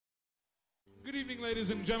Good evening,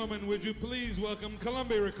 ladies and gentlemen. Would you please welcome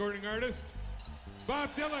Columbia recording artist, Bob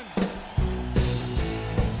Dylan.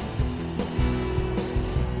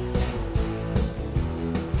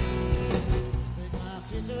 Take my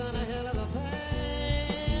future on a hell of a path.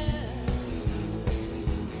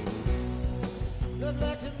 Look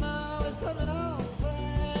like tomorrow is coming on fast.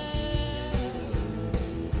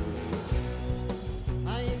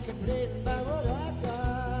 I ain't complaining about what I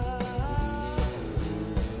got.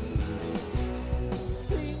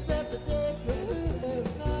 Seen better days, but who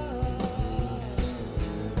has not?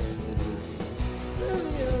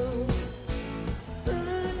 Silvio, silver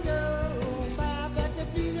and gold, buy back the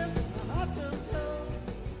beat up, my heart don't cold.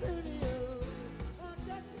 Silvio, I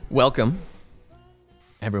got to. Welcome,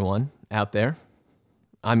 everyone out there.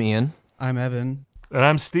 I'm Ian, I'm Evan. And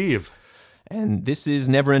I'm Steve. and this is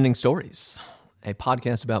Neverending Stories, a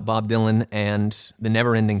podcast about Bob Dylan and the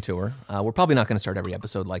Neverending Tour. We're probably not going to start every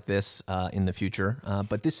episode like this in the future,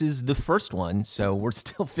 but this is the first one, so we're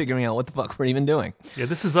still figuring out what the fuck we're even doing. Yeah,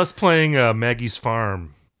 this is us playing Maggie's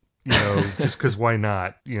Farm, just because why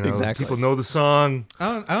not? Exactly. People know the song.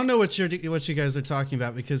 I don't know what you guys are talking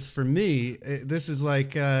about, because for me, this is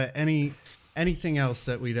like anything else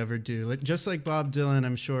that we'd ever do. Like, just like Bob Dylan,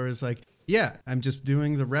 I'm sure is like, yeah, I'm just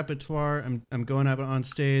doing the repertoire. I'm going out on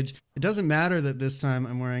stage. It doesn't matter that this time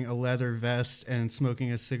I'm wearing a leather vest and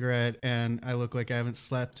smoking a cigarette and I look like I haven't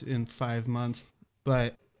slept in 5 months,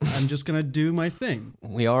 but I'm just gonna do my thing.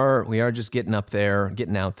 We are just getting out there,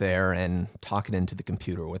 and talking into the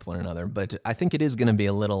computer with one another. But I think it is going to be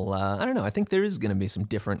a little, I don't know, I think there is going to be some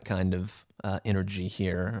different kind of energy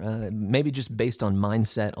here, maybe just based on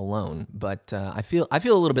mindset alone. But I feel a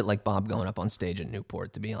little bit like Bob going up on stage at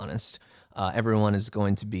Newport, to be honest. Everyone is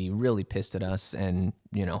going to be really pissed at us and,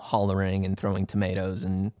 hollering and throwing tomatoes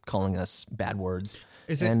and calling us bad words.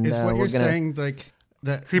 Is And, what we're you're gonna- saying like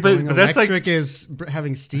that? See, but going that's like- electric is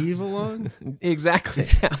having Steve along. Exactly.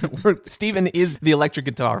 Steven is the electric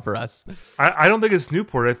guitar for us. I don't think it's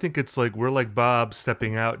Newport. I think it's like we're like Bob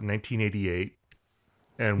stepping out in 1988,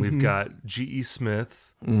 and we've got G.E.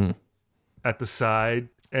 Smith at the side.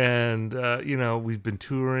 And, we've been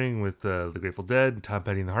touring with the Grateful Dead and Tom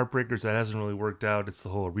Petty and the Heartbreakers. That hasn't really worked out. It's the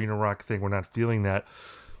whole arena rock thing. We're not feeling that.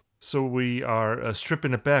 So we are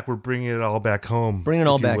stripping it back. We're bringing it all back home. Bring it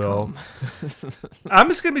all if you back will. home. I'm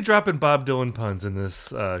just going to be dropping Bob Dylan puns in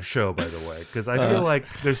this show, by the way, because I feel like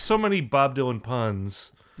there's so many Bob Dylan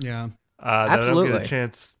puns Yeah. that I don't Absolutely. get a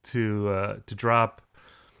chance to drop.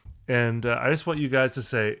 And I just want you guys to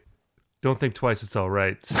say, don't think twice, it's all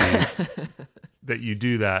right, Steve, that you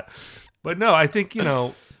do that. But no, I think,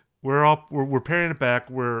 we're paring it back.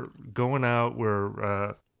 We're going out.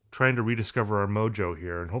 We're trying to rediscover our mojo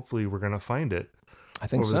here, and hopefully we're going to find it I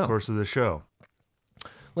think over so. the course of the show.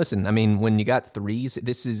 Listen, I mean, when you got threes,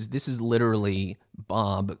 this is literally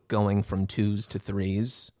Bob going from twos to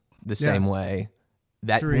threes the same way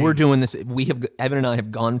that Three. we're doing this. Evan and I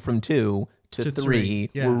have gone from two to To three. three,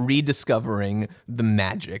 yeah. We're rediscovering the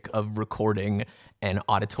magic of recording and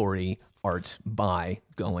auditory art by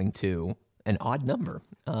going to an odd number,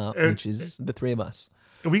 which is the three of us.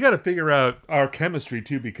 And we got to figure out our chemistry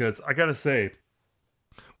too, because I got to say,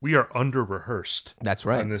 we are under rehearsed. That's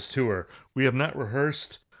right. On this tour, we have not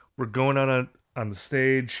rehearsed. We're going out on the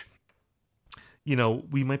stage.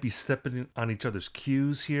 We might be stepping on each other's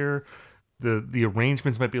cues here. The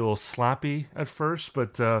arrangements might be a little sloppy at first,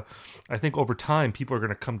 but I think over time people are going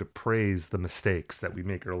to come to praise the mistakes that we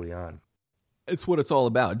make early on. It's what it's all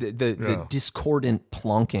about. The discordant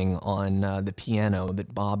plonking on the piano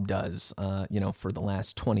that Bob does, for the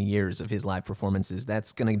last 20 years of his live performances.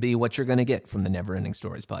 That's going to be what you're going to get from the Neverending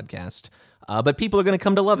Stories podcast. But people are going to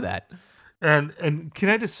come to love that. And can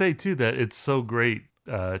I just say too that it's so great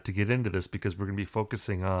to get into this, because we're going to be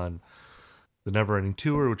focusing on the Neverending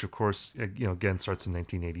Tour, which of course, again starts in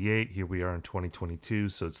 1988. Here we are in 2022,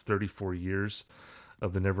 so it's 34 years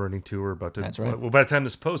of the Neverending Tour. That's right. Well, by the time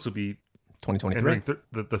this post will be 2023.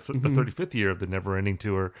 the 35th year of the Neverending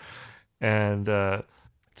Tour, and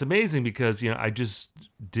it's amazing because I just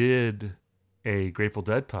did a Grateful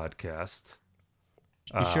Dead podcast.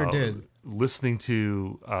 You sure did. Listening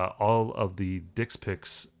to all of the Dick's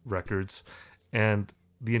Picks records, and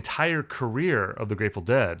the entire career of the Grateful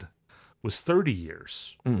Dead was 30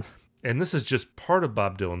 years. And this is just part of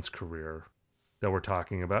Bob Dylan's career that we're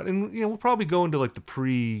talking about. And we'll probably go into like the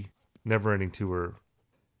pre-Neverending Tour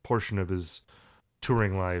portion of his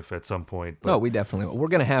touring life at some point. But Oh, we definitely will. We're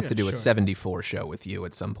going to have to do a sure. 74 show with you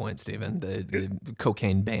at some point, Stephen. The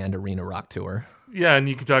Cocaine Band Arena Rock Tour. yeah, and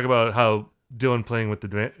you can talk about how Dylan playing with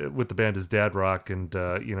the band is dad rock, and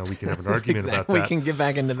we can have an argument about that. We can get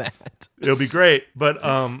back into that. It'll be great. But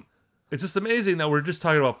it's just amazing that we're just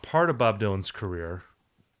talking about part of Bob Dylan's career,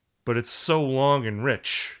 but it's so long and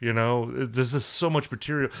rich, you know? There's just so much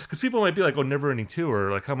material. Because people might be like, oh, Never Ending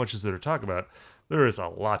Tour, like, how much is there to talk about? There is a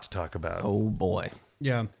lot to talk about. Oh, boy.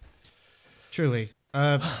 Yeah, truly.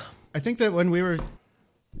 I think that when we were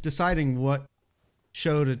deciding what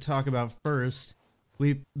show to talk about first,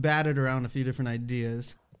 we batted around a few different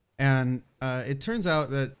ideas. And it turns out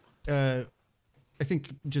that I think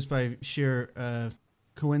just by sheer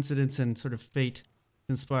coincidence and sort of fate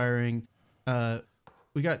conspiring,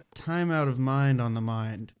 we got Time Out of Mind on the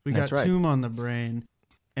mind. We That's got right. Tomb on the brain.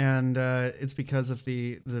 And it's because of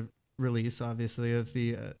the release, obviously, of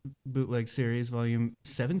the bootleg series, volume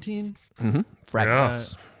 17.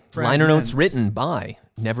 Fragments. Yeah. Liner notes Fragments. written by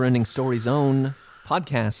Neverending Story's own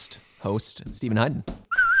podcast host, Stephen Hyden.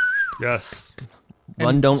 Yes.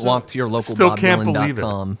 Run, don't so- walk to your local Still can't believe it.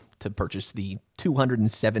 BobDylan.com to purchase the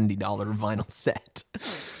 $270 vinyl set.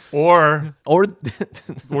 Or Or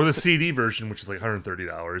the CD version, which is like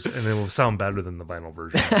 $130, and it will sound better than the vinyl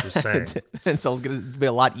version. Just saying. it's all going to be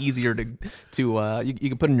a lot easier to you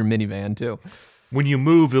can put in your minivan too. When you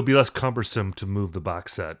move, it'll be less cumbersome to move the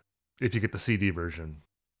box set if you get the CD version.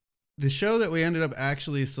 The show that we ended up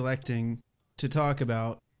actually selecting to talk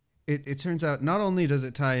about, it turns out not only does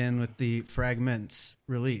it tie in with the Fragments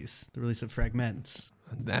release, the release of Fragments.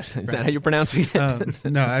 Is that how you're pronouncing it?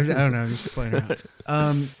 No, I don't know. I'm just playing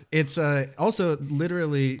around. It's also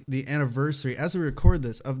literally the anniversary, as we record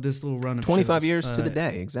this, of this little run of 25 shows. years to the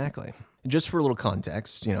day, exactly. Just for a little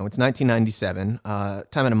context, you know, it's 1997.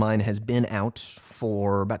 Time Out of Mind has been out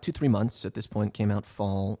for about 2-3 months at this point. Came out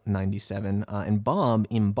fall 97. And Bob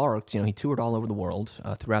embarked, you know, he toured all over the world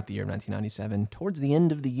throughout the year of 1997. Towards the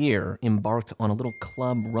end of the year, embarked on a little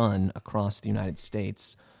club run across the United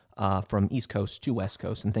States from East Coast to West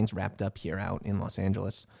Coast, and things wrapped up here out in Los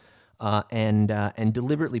Angeles. And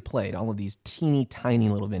deliberately played all of these teeny tiny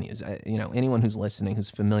little venues. You know, anyone who's listening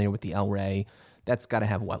who's familiar with the El Rey, that's got to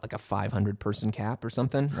have what, like a 500 person cap or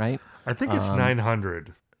something, right? I think it's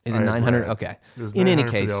 900. Is it I have 900? read. Okay. It was In any 900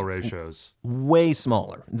 for the case, El Rey shows. way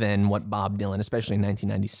smaller than what Bob Dylan, especially in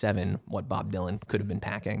 1997, what Bob Dylan could have been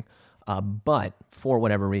packing. But for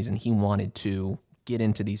whatever reason, he wanted to get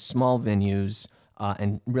into these small venues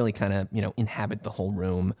and really kind of, you know, inhabit the whole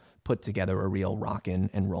room, put together a real rockin'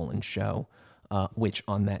 and rollin' show, which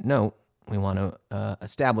on that note, we want to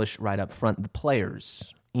establish right up front the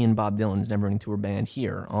players in Bob Dylan's Neverending Tour band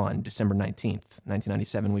here on December 19th,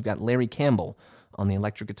 1997. We've got Larry Campbell on the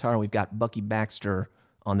electric guitar. We've got Bucky Baxter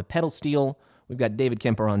on the pedal steel. We've got David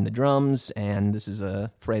Kemper on the drums. And this is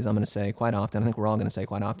a phrase I'm going to say quite often. I think we're all going to say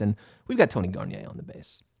quite often. We've got Tony Garnier on the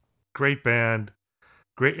bass. Great band.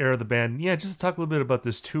 Great era of the band. Yeah, just to talk a little bit about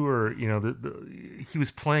this tour, you know, he was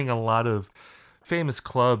playing a lot of famous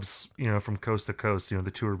clubs, you know, from coast to coast. You know,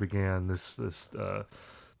 the tour began, this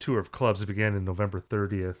tour of clubs, it began in November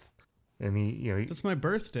 30th. And he That's my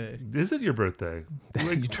birthday. is it your birthday?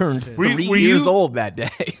 You turned Were 3 you- years old that day.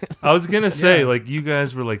 I was going to say, Yeah. like, you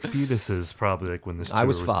guys were like fetuses probably, like when this tour I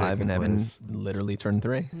was 5 taking and Evan place. literally turned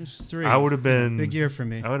 3. It was 3. I would have been Big year for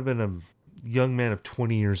me. I would have been a young man of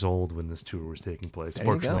 20 years old when this tour was taking place. There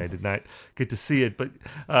you Fortunately, go. I did not get to see it, but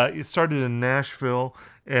it started in Nashville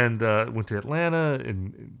and went to Atlanta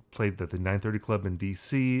and played at the 930 Club in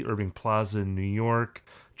D.C., Irving Plaza in New York,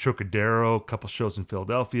 Trocadero, a couple shows in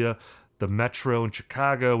Philadelphia, the Metro in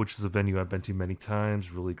Chicago, which is a venue I've been to many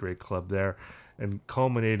times, really great club there, and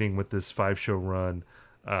culminating with this 5-show run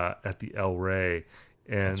at the El Rey.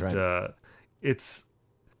 And That's right. it's...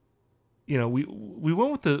 You know, we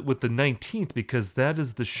went with the 19th because that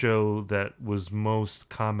is the show that was most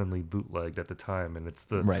commonly bootlegged at the time, and it's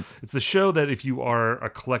the Right. it's the show that if you are a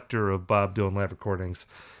collector of Bob Dylan live recordings,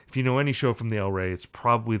 if you know any show from the El Rey, it's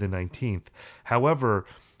probably the 19th. However,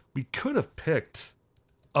 we could have picked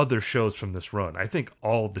other shows from this run. I think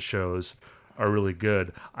all of the shows are really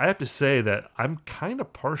good. I have to say that I'm kind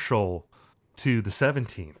of partial to the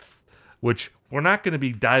 17th, which we're not going to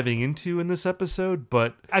be diving into in this episode,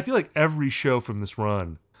 but I feel like every show from this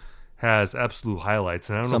run has absolute highlights,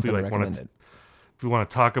 and I don't Something know if recommended. we want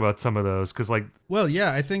to talk about some of those, because like Well,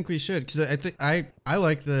 yeah, I think we should, because I think I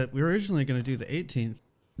like we were originally going to do the 18th.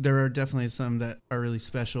 There are definitely some that are really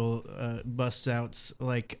special bust outs.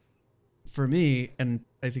 Like for me, and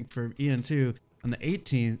I think for Ian too, on the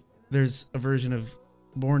 18th, there's a version of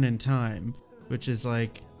Born in Time, which is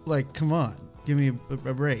like come on, give me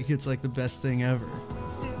a break. It's like the best thing ever.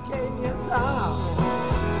 You gave me a song,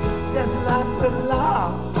 just like the law.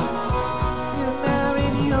 You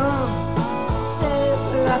married young,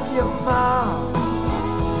 just like your mom.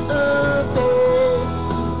 Oh,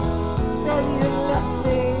 babe, then you left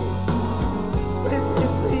me with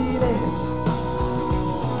this feeling.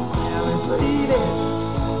 sweetie.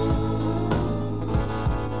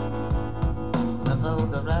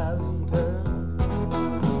 Above the rising curve,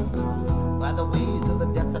 by the ways of the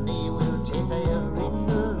destiny will chase their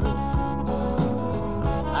river.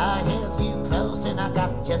 I held you close and I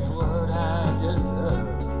got just what I deserve.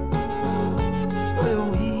 Well,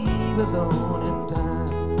 we were born in time.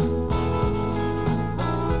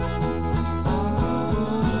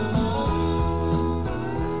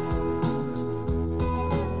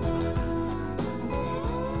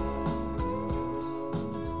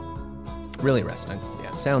 Really resonant.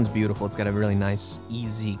 Yeah, sounds beautiful. It's got a really nice,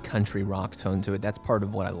 easy country rock tone to it. That's part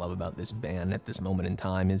of what I love about this band at this moment in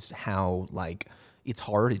time is how, like, it's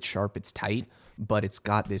hard, it's sharp, it's tight, but it's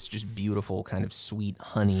got this just beautiful kind of sweet,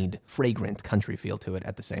 honeyed, fragrant country feel to it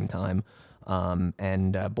at the same time.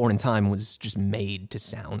 And Born in Time was just made to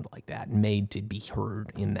sound like that, made to be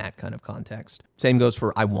heard in that kind of context. Same goes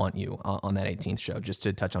for I Want You on that 18th show. Just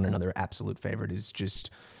to touch on another absolute favorite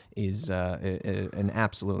is an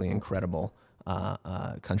absolutely incredible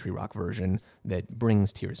country rock version that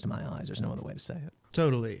brings tears to my eyes. There's no other way to say it.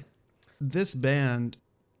 Totally. This band,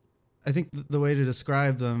 I think the way to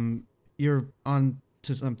describe them, you're on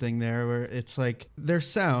to something there where it's like their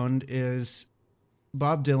sound is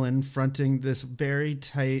Bob Dylan fronting this very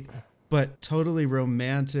tight but totally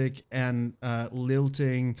romantic and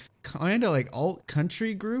lilting kind of like alt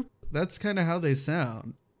country group. That's kind of how they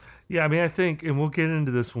sound. Yeah, I mean, I think, and we'll get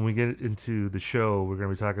into this when we get into the show. We're going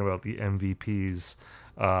to be talking about the MVPs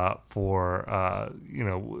for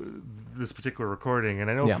this particular recording. And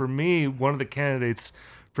I know for me, one of the candidates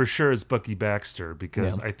for sure is Bucky Baxter,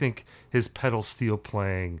 because I think his pedal steel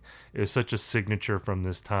playing is such a signature from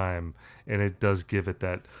this time, and it does give it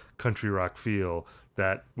that country rock feel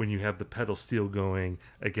that when you have the pedal steel going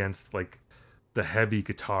against like the heavy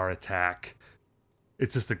guitar attack,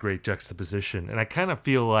 it's just a great juxtaposition. And I kind of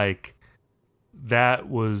feel like that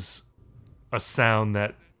was a sound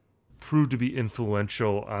that proved to be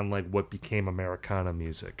influential on like what became Americana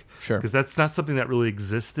music. Sure. Because that's not something that really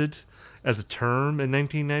existed as a term in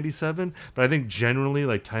 1997. But I think generally,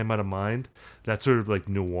 like Time Out of Mind, that sort of like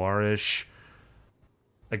noirish,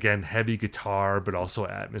 again, heavy guitar, but also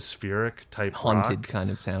atmospheric type Haunted rock, kind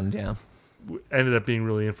of sound, yeah. ended up being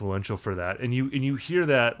really influential for that. And you hear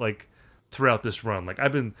that like throughout this run. Like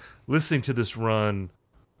I've been listening to this run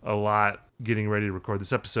a lot, getting ready to record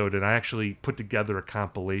this episode, and I actually put together a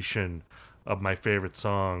compilation of my favorite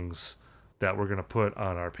songs that we're going to put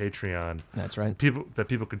on our Patreon. That's right. People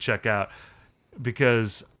can check out,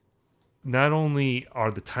 because not only are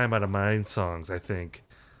the Time Out of Mind songs, I think,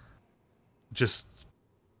 just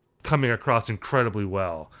coming across incredibly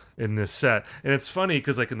well in this set. And it's funny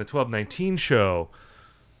because like in the 1219 show,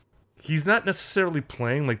 he's not necessarily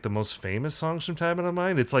playing like the most famous songs from Time Out of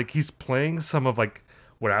Mind. It's like he's playing some of like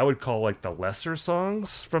what I would call like the lesser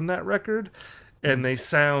songs from that record, and they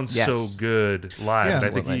sound so good live. Yeah, and I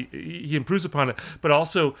think he improves upon it, but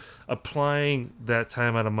also applying that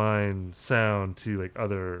Time Out of Mind sound to like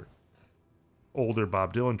other older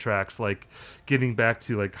Bob Dylan tracks, like getting back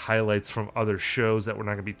to like highlights from other shows that we're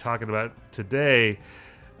not going to be talking about today,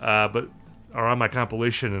 but are on my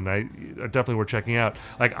compilation, and I definitely worth checking out.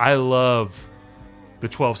 Like I love the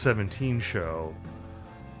 1217 show,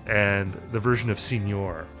 and the version of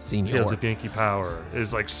Senor. Tales of Yankee Power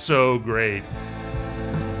is like so great.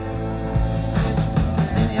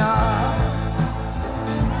 Senor,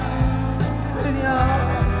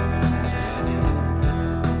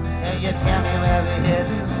 can you tell me where we're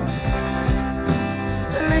heading?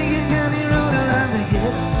 Lincoln County Road around the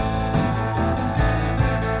hill.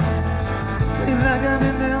 Seems like I've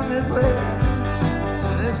been down this way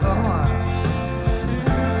before.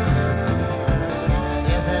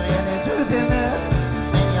 Is there any truth in that,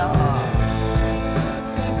 Senor?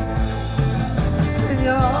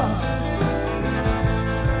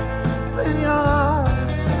 Senor,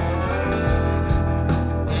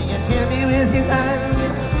 can you tell me where she's hiding?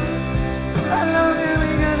 How long are we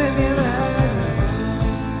gonna be hiding?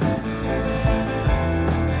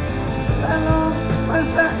 How long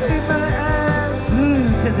must I keep my eyes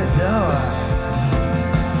glued to the door?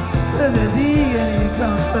 Will there be any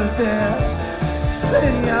comfort there,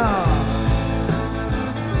 Senor?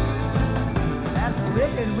 That's the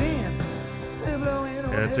wicked wind still blowing on.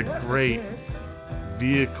 And it's a great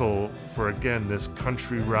vehicle for, again, this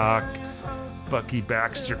country rock. Bucky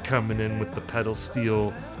Baxter coming in with the pedal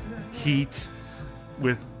steel heat,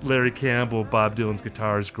 with Larry Campbell, Bob Dylan's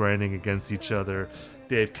guitars grinding against each other,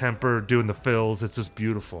 Dave Kemper doing the fills. It's just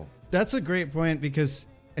beautiful. That's a great point, because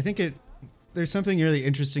I think there's something really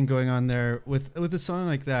interesting going on there with a song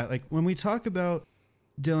like that. Like when we talk about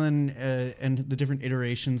Dylan and the different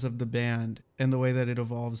iterations of the band and the way that it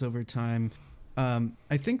evolves over time.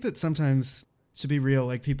 I think that sometimes, to be real,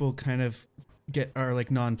 like people kind of are like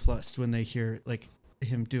nonplussed when they hear like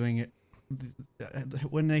him doing it.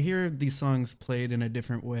 When they hear these songs played in a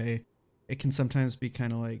different way, it can sometimes be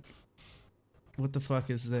kind of like, what the fuck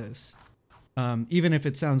is this? Even if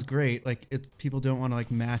it sounds great, like people don't want to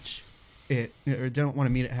like match it or don't want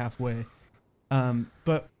to meet it halfway.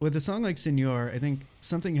 But with a song like Señor, I think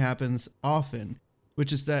something happens often,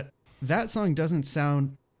 which is that song doesn't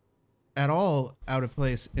sound at all out of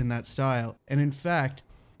place in that style. And in fact,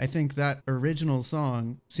 I think that original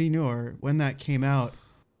song, Señor, when that came out,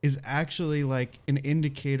 is actually like an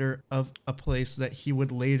indicator of a place that he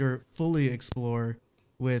would later fully explore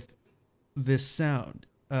with this sound.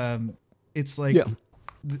 It's like,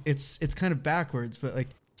 it's kind of backwards, but like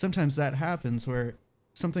sometimes that happens where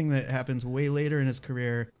something that happens way later in his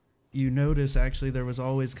career, you notice actually there was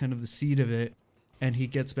always kind of the seed of it, and he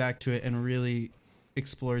gets back to it and really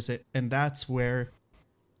explores it. And that's where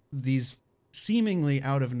these seemingly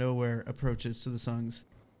out of nowhere approaches to the songs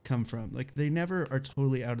come from. Like they never are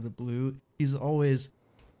totally out of the blue.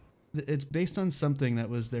 It's based on something that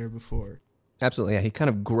was there before. Absolutely. Yeah. He kind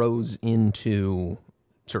of grows into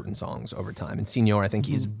certain songs over time. And Señor, I think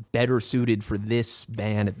he's better suited for this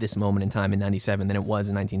band at this moment in time in 97 than it was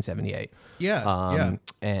in 1978. Yeah.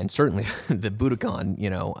 And certainly the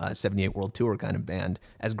Budokan, 78 World Tour kind of band,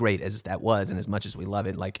 as great as that was and as much as we love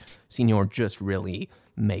it, like Señor just really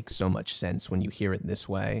makes so much sense when you hear it this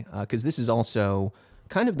way. Because this is also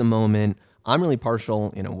kind of the moment. I'm really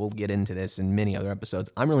partial, we'll get into this in many other episodes.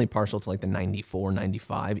 I'm really partial to like the 94,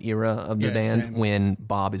 95 era of the band, same. when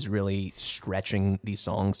Bob is really stretching these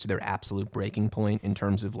songs to their absolute breaking point in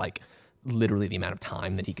terms of like literally the amount of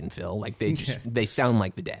time that he can fill. Like they sound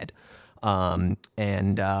like the Dead. And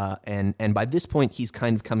by this point, he's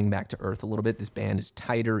kind of coming back to earth a little bit. This band is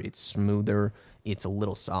tighter, it's smoother, it's a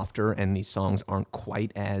little softer, and these songs aren't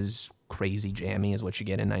quite as crazy jammy as what you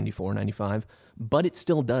get in 94, 95. But it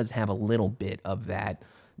still does have a little bit of that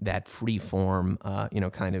free form,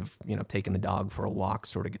 kind of, taking the dog for a walk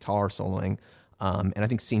sort of guitar soloing. And I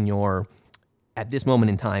think Señor, at this moment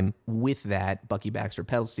in time, with that Bucky Baxter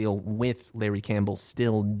pedal steel, with Larry Campbell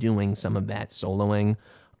still doing some of that soloing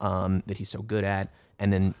that he's so good at,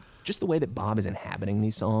 and then just the way that Bob is inhabiting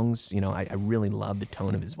these songs, I really love the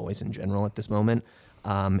tone of his voice in general at this moment.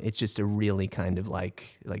 It's just a really kind of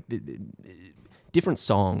like different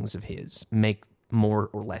songs of his make more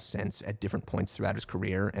or less sense at different points throughout his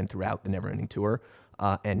career and throughout the Neverending Tour.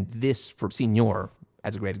 And this, for Señor,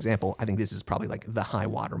 as a great example, I think this is probably like the high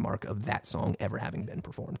water mark of that song ever having been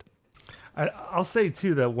performed. I'll say,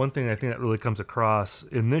 too, that one thing I think that really comes across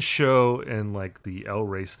in this show and like the El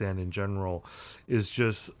Rey stand in general is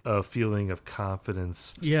just a feeling of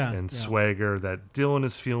confidence and swagger that Dylan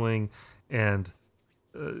is feeling, and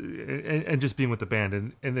just being with the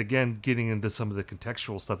band. And again, getting into some of the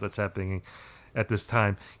contextual stuff that's happening at this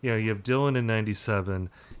time. You have Dylan in 97.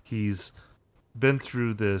 He's been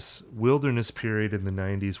through this wilderness period in the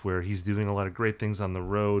 90s where he's doing a lot of great things on the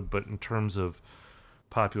road, but in terms of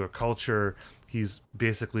popular culture, he's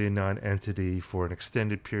basically a non-entity for an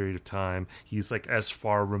extended period of time. He's like as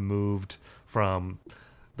far removed from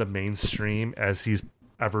the mainstream as he's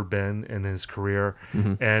ever been in his career.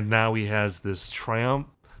 And now he has this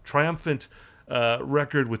triumphant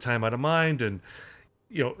record with Time Out of Mind. And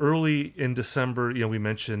early in December, we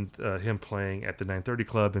mentioned him playing at the 930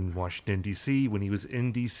 Club in Washington, D.C. When he was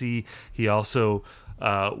in D.C., he also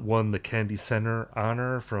won the Kennedy Center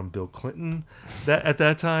honor from Bill Clinton at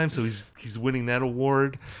that time. So he's winning that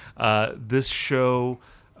award. This show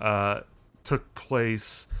took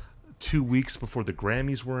place 2 weeks before the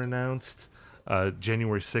Grammys were announced.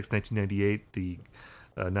 January 6, 1998, the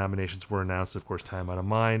nominations were announced. Of course, Time Out of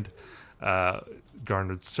Mind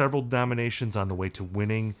garnered several nominations on the way to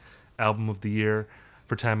winning Album of the Year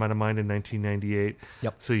for Time Out of Mind in 1998.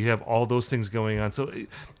 Yep. So you have all those things going on. So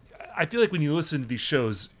I feel like when you listen to these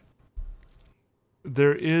shows,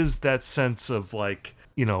 there is that sense of like,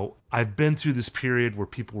 I've been through this period where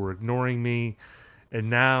people were ignoring me, and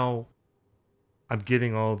now I'm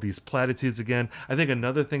getting all of these platitudes again. I think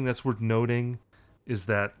another thing that's worth noting is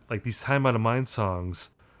that like these Time Out of Mind songs,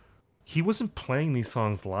 he wasn't playing these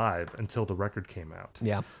songs live until the record came out.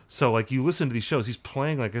 Yeah. So like you listen to these shows, he's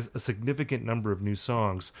playing like a significant number of new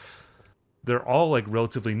songs. They're all like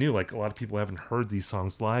relatively new. Like a lot of people haven't heard these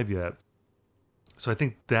songs live yet. So I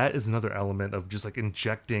think that is another element of just like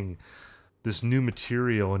injecting this new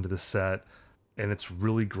material into the set, and it's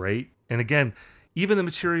really great. And again, even the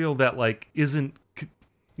material that like isn't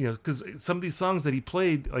because some of these songs that he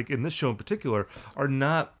played, like in this show in particular, are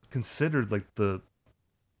not considered like the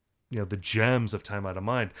gems of Time Out of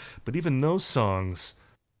Mind. But even those songs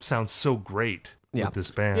sound so great with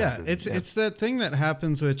this band. Yeah, it's that thing that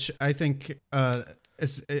happens, which I think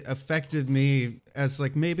it affected me as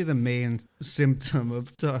like maybe the main symptom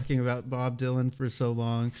of talking about Bob Dylan for so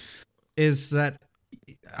long, is that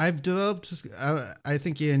I've developed, I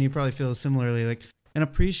think Ian, you probably feel similarly, like an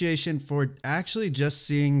appreciation for actually just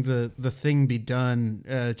seeing the thing be done,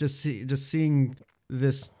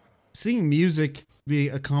 seeing music be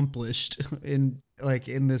accomplished in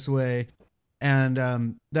this way. And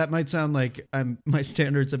that might sound like my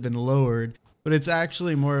standards have been lowered, but it's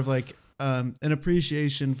actually more of like an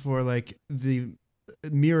appreciation for like the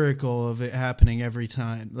miracle of it happening every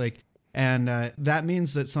time. Like, and that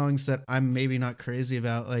means that songs that I'm maybe not crazy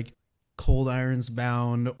about, like Cold Iron's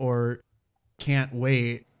Bound or Can't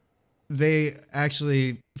Wait, they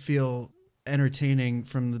actually feel entertaining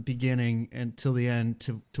from the beginning until the end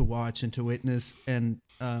to watch and to witness and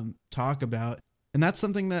talk about. And that's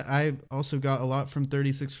something that I also got a lot from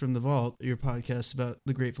 36 from the Vault, your podcast about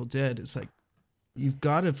the Grateful Dead. It's like, you've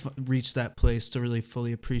got to reach that place to really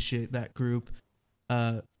fully appreciate that group.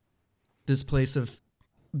 This place of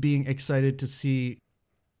being excited to see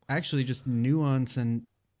actually just nuance and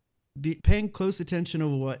paying close attention to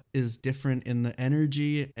what is different in the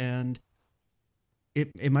energy. And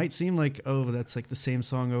it might seem like, oh, that's like the same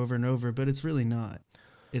song over and over, but it's really not.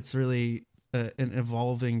 It's really an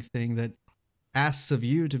evolving thing that asks of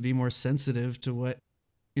you to be more sensitive to what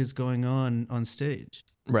is going on stage.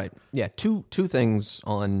 Right. Yeah. Two things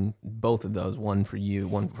on both of those. One for you,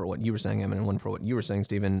 one for what you were saying, Emin, and one for what you were saying,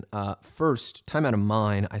 Stephen. First, Time Out of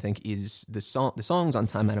Mind, I think, is the songs on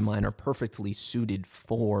Time Out of Mind are perfectly suited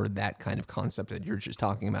for that kind of concept that you're just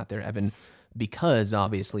talking about there, Evan, because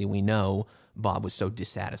obviously we know Bob was so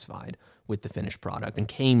dissatisfied with the finished product and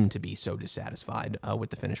came to be so dissatisfied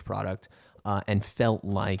with the finished product and felt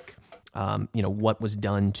like what was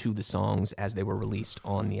done to the songs as they were released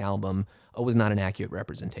on the album was not an accurate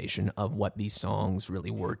representation of what these songs really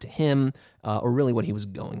were to him, or really what he was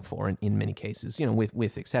going for in many cases,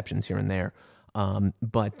 with exceptions here and there.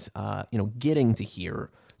 But getting to hear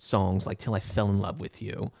songs like Till I Fell in Love with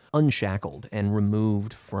You, unshackled and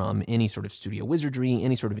removed from any sort of studio wizardry,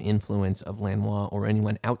 any sort of influence of Lanois or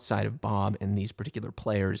anyone outside of Bob and these particular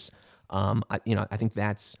players, I think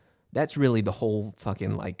that's really the whole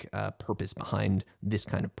fucking purpose behind this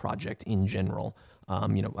kind of project in general.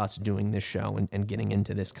 Us doing this show and getting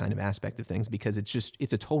into this kind of aspect of things, because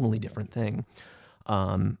it's a totally different thing.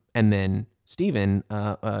 And then Stephen,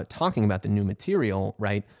 talking about the new material,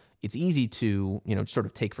 right? It's easy to, sort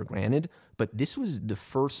of take for granted, but this was the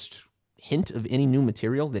first hint of any new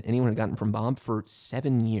material that anyone had gotten from Bob for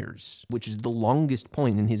 7 years, which is the longest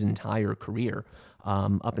point in his entire career.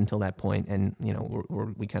 Up until that point, and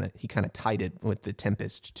he kind of tied it with the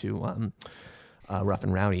Tempest to Rough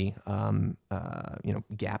and Rowdy,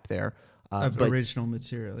 gap there original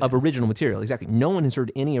material. Of original material, exactly. No one has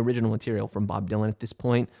heard any original material from Bob Dylan at this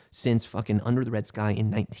point since fucking Under the Red Sky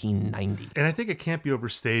in 1990. And I think it can't be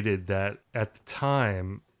overstated that at the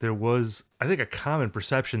time there was, I think, a common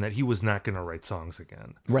perception that he was not going to write songs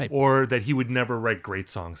again, right? Or that he would never write great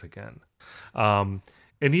songs again.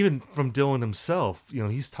 And even from Dylan himself,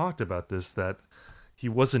 he's talked about this, that he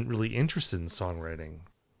wasn't really interested in songwriting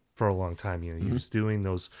for a long time. He was doing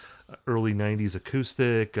those early 90s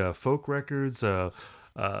acoustic folk records,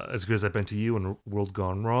 As Good As I've Been to You and World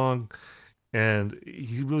Gone Wrong. And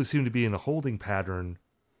he really seemed to be in a holding pattern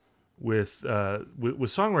with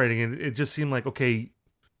songwriting. And it just seemed like, okay,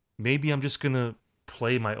 maybe I'm just going to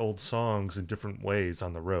play my old songs in different ways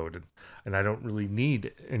on the road. And I don't really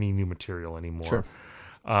need any new material anymore. Sure.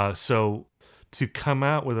 So to come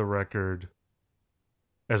out with a record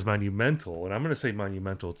as monumental, and I'm going to say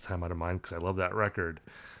monumental to Time Out of Mind because I love that record,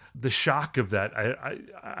 the shock of that,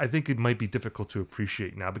 I think it might be difficult to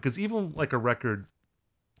appreciate now, because even like a record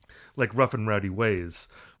like Rough and Rowdy Ways,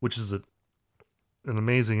 which is an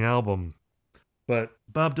amazing album, but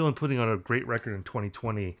Bob Dylan putting out a great record in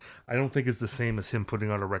 2020, I don't think is the same as him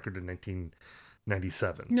putting out a record in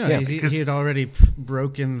 1997. No, yeah, he had already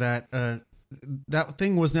broken that... that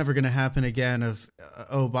thing was never going to happen again of,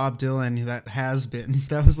 Bob Dylan, that has been.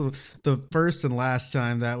 That was the first and last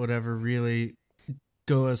time that would ever really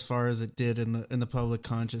go as far as it did in the public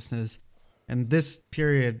consciousness. And this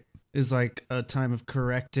period is like a time of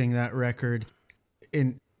correcting that record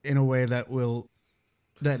in a way that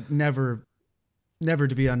never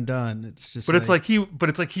to be undone. It's just, it's like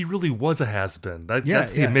he really was a has-been. That's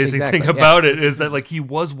the amazing thing about it, is that like he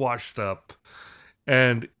was washed up,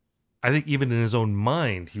 and I think even in his own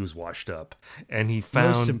mind, he was washed up, and he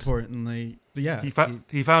found. Most importantly, yeah,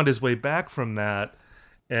 he found his way back from that,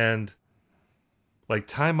 and like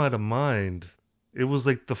Time Out of Mind, it was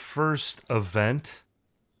like the first event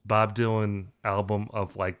Bob Dylan album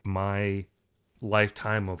of like my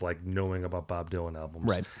lifetime of like knowing about Bob Dylan albums,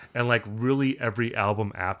 Right. And like really every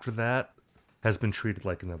album after that has been treated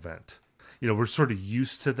like an event. You know, we're sort of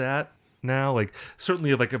used to that now. Like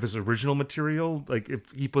certainly like of his original material, like if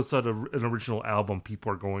he puts out an original album,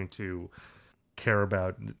 people are going to care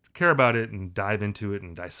about it and dive into it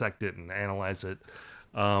and dissect it and analyze it.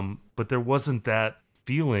 But there wasn't that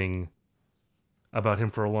feeling about him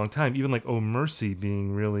for a long time. Even like Oh Mercy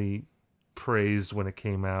being really praised when it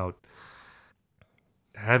came out,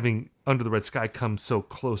 having Under the Red Sky come so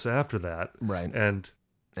close after that, Right. And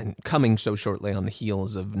coming so shortly on the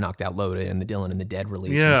heels of Knocked Out Loaded and the Dylan and the Dead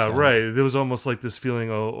release. and yeah, stuff. right. There was almost like this feeling,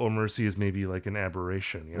 oh Mercy is maybe like an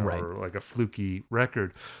aberration, you know, Right. or like a fluky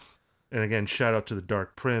record. And again, shout out to the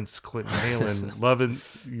Dark Prince, Clinton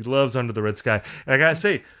Haylen, he loves Under the Red Sky. And I gotta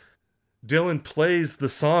say, Dylan plays the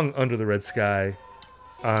song Under the Red Sky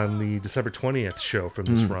on the December 20th show from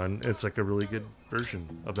this run. It's like a really good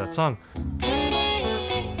version of that song.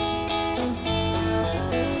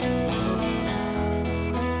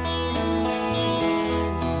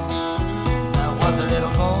 There was a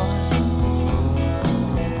little boy,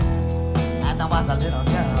 and there was a little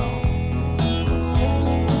girl,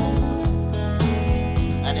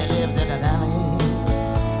 and he lived in an alley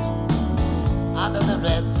under the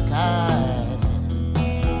red sky.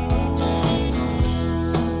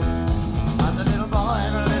 There was a little boy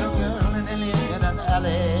and a little girl, and they lived in an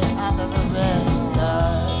alley under the red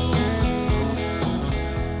sky.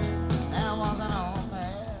 There was an old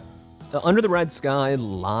man. Under the Red Sky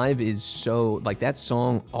live is so like that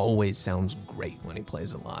song always sounds great when he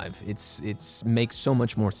plays it live. It's makes so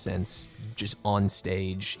much more sense just on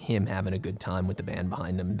stage, him having a good time with the band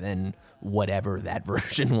behind him than whatever that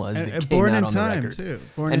version was that And came Born out in on the Time record. too.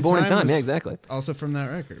 Born in Time, was yeah, exactly. Also from that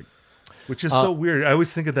record. Which is so weird. I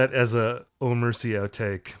always think of that as a Oh Mercy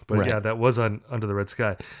outtake. But Right. yeah, that was on Under the Red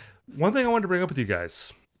Sky. One thing I wanted to bring up with you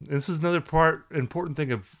guys. This is another important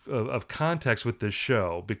thing of context with this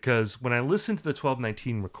show, because when I listen to the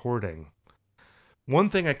 1219 recording, one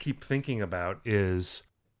thing I keep thinking about is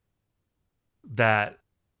that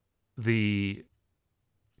the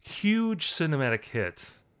huge cinematic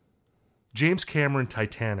hit, James Cameron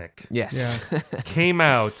Titanic, Yes. came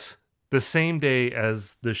out the same day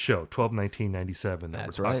as the show, 12/19/97, that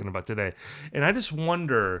That's we're right. talking about today. And I just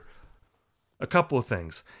wonder a couple of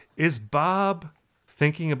things. Is Bob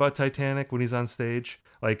thinking about Titanic when he's on stage?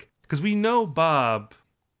 Like, because we know Bob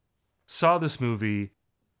saw this movie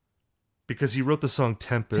because he wrote the song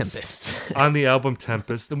Tempest. On the album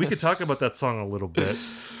Tempest. And we could talk about that song a little bit,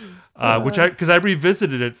 because I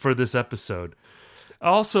revisited it for this episode.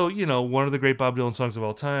 Also, you know, one of the great Bob Dylan songs of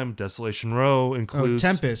all time, Desolation Row, Oh, includes...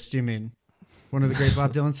 Tempest, you mean? One of the great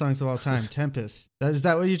Bob Dylan songs of all time, Tempest. Is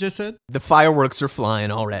that what you just said? The fireworks are flying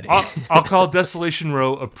already. I'll call Desolation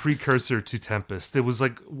Row a precursor to Tempest. It was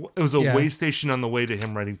a Yeah. way station on the way to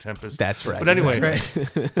him writing Tempest. That's right. But anyway, That's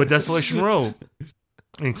right. but Desolation Row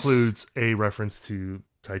includes a reference to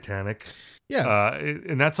Titanic. Yeah.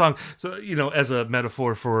 In that song. So, you know, as a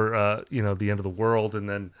metaphor for, you know, the end of the world. And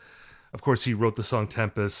then, of course, he wrote the song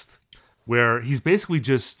Tempest, where he's basically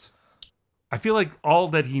just... I feel like all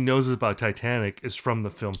that he knows about Titanic is from the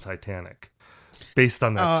film Titanic, based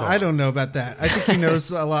on that song. I don't know about that. I think he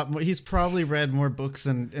knows a lot more. He's probably read more books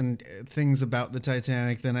and things about the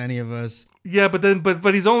Titanic than any of us. Yeah, but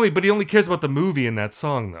he only cares about the movie in that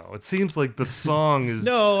song, though. It seems like the song is...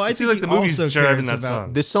 No, I it seems think like he the movie's also driving cares that about-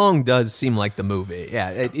 song. The song does seem like the movie. Yeah,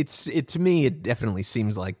 it to me it definitely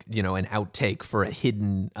seems like, you know, an outtake for a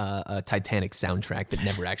hidden Titanic soundtrack that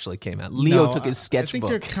never actually came out. Leo No, took his I sketchbook. think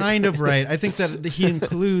you're kind of right. I think that he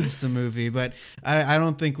includes the movie, but I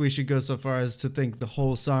don't think we should go so far as to think the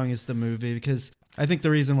whole song is the movie, because I think the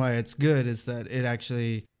reason why it's good is that it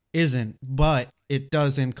actually isn't, but it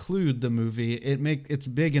does include the movie. It's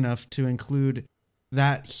big enough to include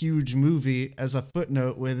that huge movie as a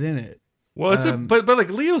footnote within it. Well, it's but like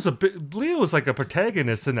Leo's like a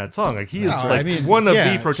protagonist in that song. Like he is No, like I mean, one of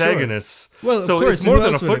yeah, the protagonists. Well, of so course, it's more who than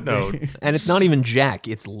a else would it be? footnote. And it's not even Jack,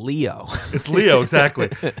 it's Leo. It's Leo, exactly.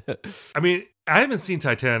 I mean, I haven't seen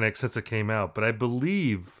Titanic since it came out, but I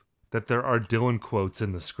believe that there are Dylan quotes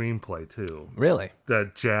in the screenplay too. Really?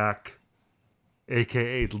 That Jack,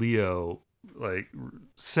 aka Leo, like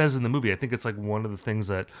says in the movie. I think it's like one of the things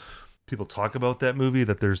that people talk about that movie,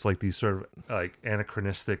 that there's like these sort of like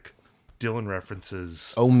anachronistic Dylan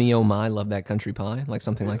references. Oh me, oh my, love that country pie, like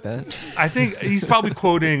something like that. I think he's probably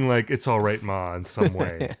quoting like "It's all right, Ma" in some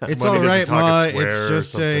way. It's Maybe all doesn't right, talk Ma. and swear It's or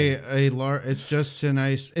just something. it's just an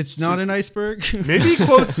ice. It's not an iceberg. Maybe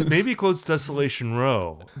he quotes Desolation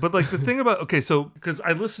Row. But like the thing about so because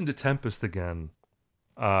I listened to Tempest again,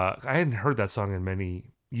 I hadn't heard that song in many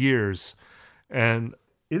years, and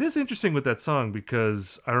it is interesting with that song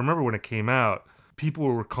because I remember when it came out, people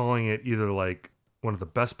were calling it either like one of the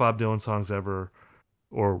best Bob Dylan songs ever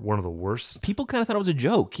or one of the worst. People kind of thought it was a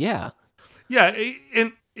joke. Yeah. Yeah,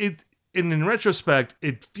 and in retrospect,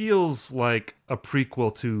 it feels like a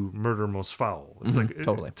prequel to Murder Most Foul. It's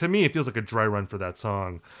totally. To me, it feels like a dry run for that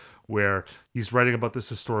song, where he's writing about this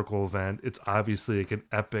historical event. It's obviously like an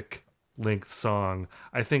epic length song.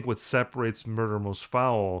 I think what separates Murder Most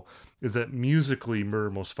Foul is that musically,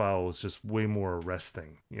 Murder Most Foul is just way more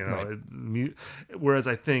arresting. You know, Right. Whereas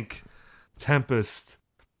I think Tempest.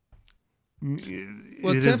 Well,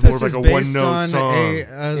 it Tempest is more like is a based one-note on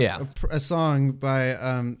song. a song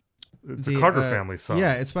by It's a Carter family song.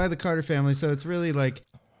 Yeah, it's by the Carter family, so it's really like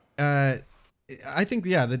I think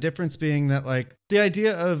the difference being that like the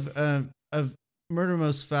idea of Murder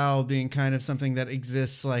Most Foul being kind of something that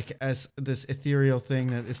exists like as this ethereal thing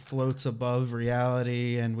that floats above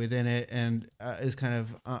reality and within it and is kind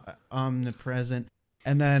of omnipresent.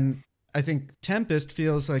 And then I think Tempest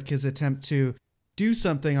feels like his attempt to do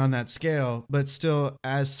something on that scale, but still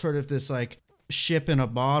as sort of this like ship in a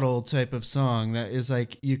bottle type of song that is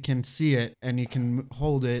like you can see it and you can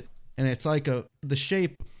hold it, and it's like the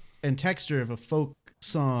shape and texture of a folk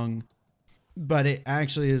song, but it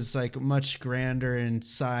actually is like much grander in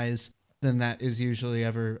size than that is usually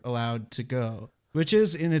ever allowed to go, which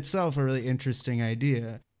is in itself a really interesting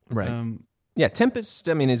idea. Right. Yeah, Tempest,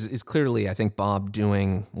 I mean, is clearly, I think, Bob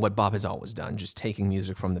doing what Bob has always done, just taking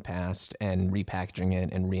music from the past and repackaging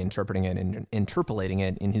it and reinterpreting it and interpolating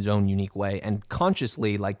it in his own unique way and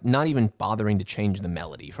consciously, like, not even bothering to change the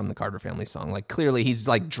melody from the Carter family song. Like, clearly he's,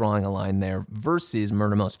 like, drawing a line there versus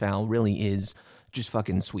Murder Most Foul really is just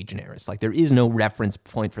fucking sui generis. Like, there is no reference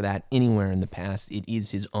point for that anywhere in the past. It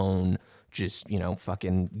is his own just,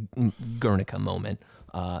 fucking Guernica moment,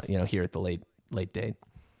 here at the late date.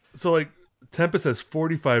 So, like, Tempest has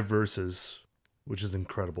 45 verses, which is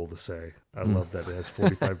incredible to say. I love that it has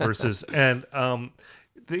 45 verses. And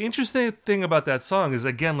the interesting thing about that song is,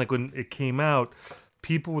 again, like when it came out,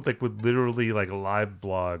 people would literally like live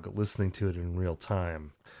blog listening to it in real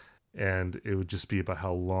time. And it would just be about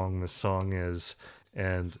how long the song is.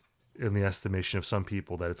 And in the estimation of some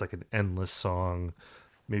people, that it's like an endless song,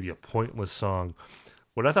 maybe a pointless song.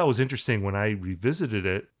 What I thought was interesting when I revisited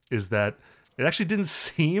it is that it actually didn't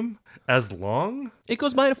seem as long. It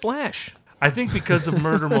goes by in a flash. I think because of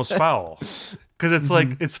Murder Most Foul. Because it's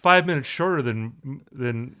like, it's 5 minutes shorter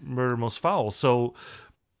than Murder Most Foul. So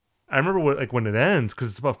I remember when it ends, because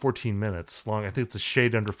it's about 14 minutes long. I think it's a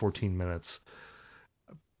shade under 14 minutes.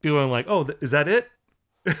 Feeling like, oh, is that it?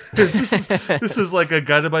 this is like a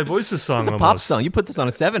Guided by Voices song. It's a almost. pop song. You put this on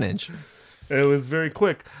a 7-inch. It was very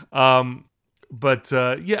quick. But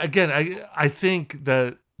again, I think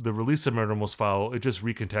that the release of Murder Most Foul, it just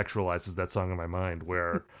recontextualizes that song in my mind,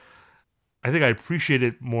 where I think I appreciate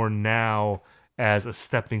it more now as a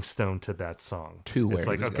stepping stone to that song. It's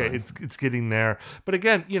like, okay, going. it's getting there. But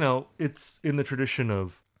again, it's in the tradition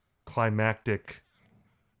of climactic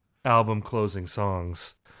album closing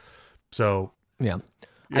songs. So yeah,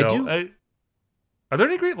 are there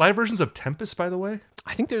any great live versions of Tempest, by the way?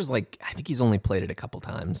 I think there's I think he's only played it a couple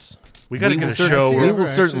times. We got to get a certainly- show. we Where, will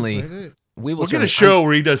certainly. we'll get a show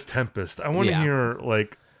where he does Tempest. I want to Yeah. hear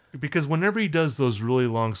because whenever he does those really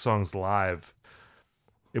long songs live,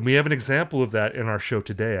 and we have an example of that in our show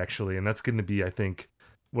today, actually, and that's going to be, I think,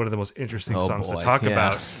 one of the most interesting songs to talk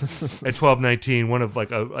about at 12:19. One of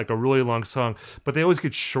like a really long song, but they always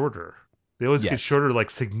get shorter. They always get shorter, like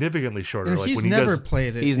significantly shorter. Like He's when he never does,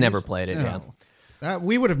 played it. He's never played it. Yeah. That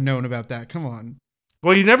we would have known about that. Come on.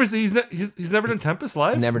 well, he's never done Tempest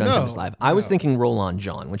live. Never done No, Tempest live. I was thinking Roll On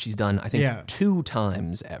John, which he's done, I think, Yeah. 2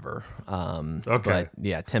 times ever. Okay. But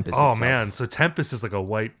yeah, Tempest. Oh itself. man, so Tempest is like a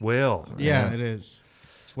white whale. Yeah, it is.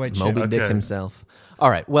 It's white shit. Moby Dick Okay. himself. All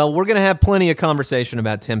right. Well, we're going to have plenty of conversation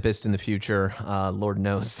about Tempest in the future. Lord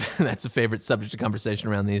knows that's a favorite subject of conversation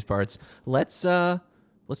around these parts. Let's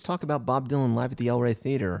talk about Bob Dylan live at the El Rey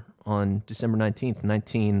Theater on December 19th,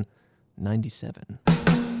 1997.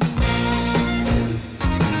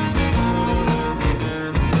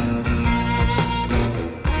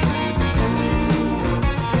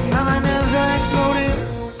 Now my nerves are exploding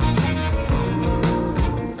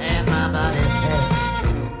and my body's tense.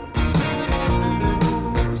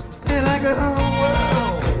 Feel like the whole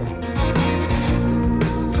world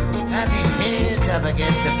he's pinned up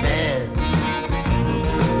against the fence.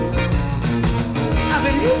 I've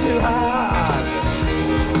been hit too hard.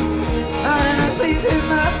 I didn't see too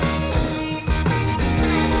much.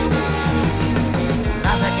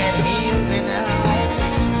 Nothing can heal me now.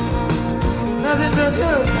 Nothing but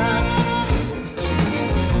your touch.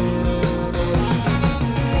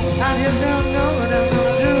 I just don't know what I'm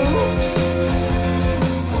gonna do.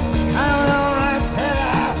 I was alright till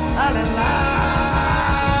I in love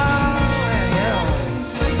with you.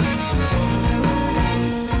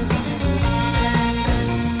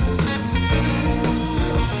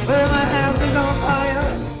 Well, my house is on fire,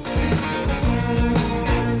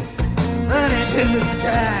 burning to the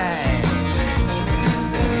sky.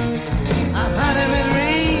 I'm hunting with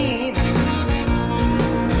rain,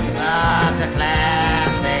 but the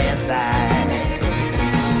clouds pass by.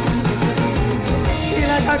 Feel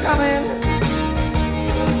like I'm coming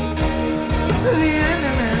to the end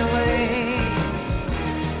of my way.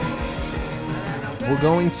 We're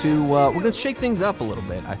going to shake things up a little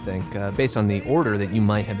bit, I think, based on the order that you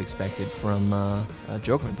might have expected from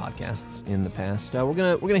Jokerman podcasts in the past. We're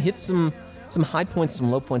gonna hit some high points, some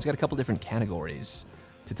low points. Got a couple different categories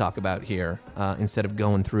to talk about here instead of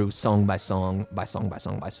going through song by song,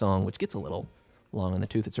 which gets a little long in the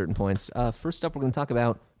tooth at certain points. First up, we're going to talk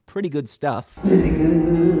about pretty good stuff.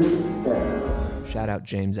 Shout out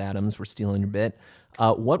James Adams, we're stealing your bit.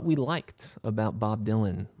 What we liked about Bob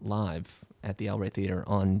Dylan live at the El Rey Theater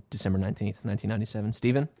on December 19th, 1997.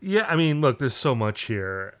 Steven? Yeah, I mean, look, there's so much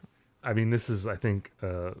here. I mean, this is, I think,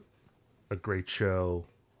 a great show,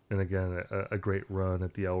 and again, a great run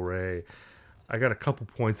at the El Rey. I got a couple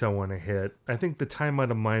points I want to hit. I think the Time Out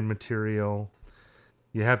of Mind material,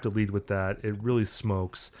 you have to lead with that. It really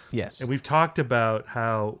smokes. Yes. And we've talked about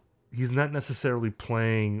how he's not necessarily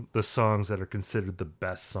playing the songs that are considered the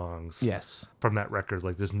best songs Yes. from that record.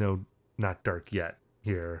 Like, there's no Not Dark Yet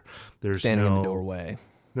here. There's Standing in no the Doorway.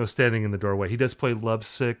 No Standing in the Doorway. He does play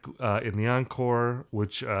Lovesick in the encore,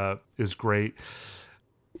 which is great.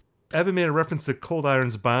 Evan made a reference to Cold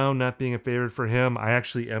Iron's Bound not being a favorite for him. I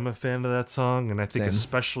actually am a fan of that song, and I think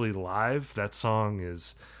especially live, that song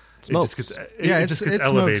is... Smokes. It just gets smokes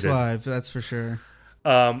elevated. live, that's for sure.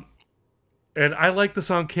 And I like the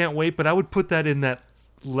song Can't Wait, but I would put that in that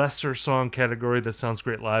lesser song category that sounds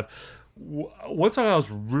great live. One song I was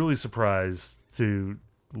really surprised to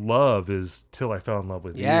love is Till I Fell in Love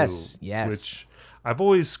with You. Yes. Which I've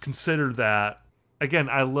always considered that. Again,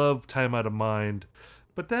 I love Time Out of Mind,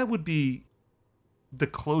 but that would be the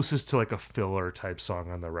closest to like a filler type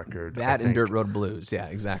song on the record. That and Dirt Road Blues. Yeah,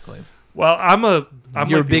 exactly. Well, I'm You're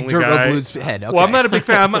like a big Dirt Road Blues head. Okay. Well, I'm not a big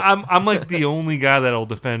fan. I'm like the only guy that'll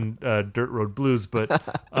defend Dirt Road Blues, but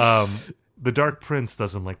the Dark Prince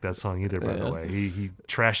doesn't like that song either. By the way, he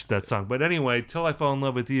trashed that song. But anyway, Till I Fell in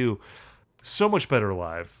Love with You, so much better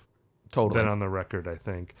live, than on the record. I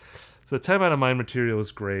think so. The Time Out of Mind material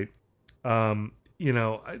is great.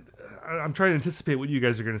 I'm trying to anticipate what you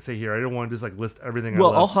guys are going to say here. I don't want to just like list everything.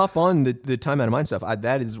 Well, I'll hop on the Time Out of Mind stuff.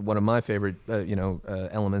 That is one of my favorite,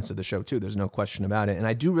 elements of the show too. There's no question about it, and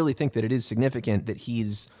I do really think that it is significant that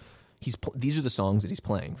these are the songs that he's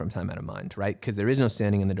playing from Time Out of Mind, right? Because there is no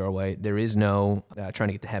Standing in the Doorway, there is no Trying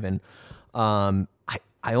to Get to Heaven.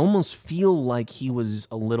 I almost feel like he was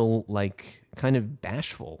a little like kind of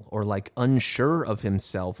bashful or like unsure of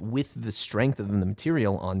himself with the strength of the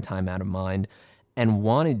material on Time Out of Mind, and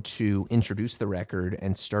wanted to introduce the record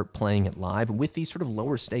and start playing it live with these sort of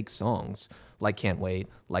lower stakes songs like Can't Wait,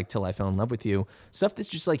 like Till I Fell in Love with You, stuff that's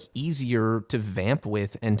just like easier to vamp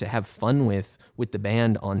with and to have fun with the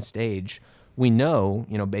band on stage. We know,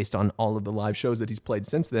 based on all of the live shows that he's played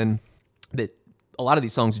since then, that a lot of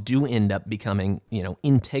these songs do end up becoming,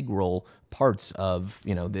 integral parts of,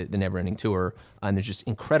 the Neverending Tour, and there's just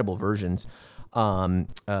incredible versions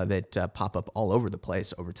that pop up all over the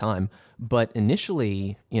place over time. But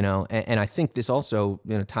initially, and I think this also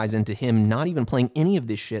ties into him not even playing any of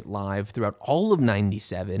this shit live throughout all of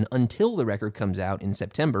 97 until the record comes out in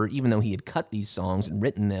September, even though he had cut these songs and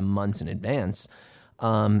written them months in advance.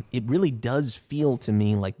 It really does feel to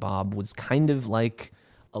me like Bob was kind of like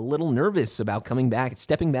a little nervous about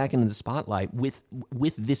stepping back into the spotlight with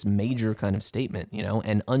this major kind of statement,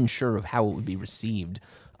 and unsure of how it would be received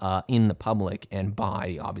in the public and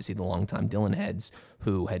by, obviously, the longtime Dylan heads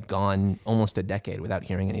who had gone almost a decade without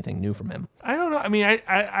hearing anything new from him. I don't know. I mean,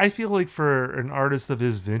 I feel like for an artist of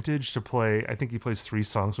his vintage to play, I think he plays 3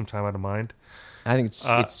 songs from Time Out of Mind. I think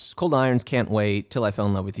it's Cold Irons, Can't Wait, Till I Fell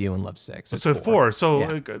in Love with You, and Lovesick. So 4. So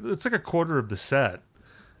yeah. It's like a quarter of the set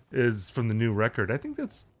is from the new record. I think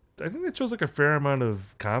that shows like a fair amount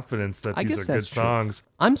of confidence that these are good songs.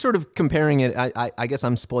 I'm sort of comparing it. I guess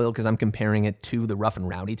I'm spoiled because I'm comparing it to the Rough and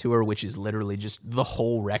Rowdy tour, which is literally just the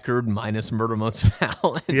whole record minus Murder Most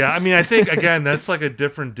Foul. Yeah, I mean, I think again that's like a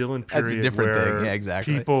different Dylan period. That's a different where thing. Yeah,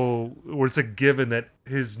 exactly. People, where it's a given that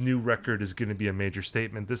his new record is going to be a major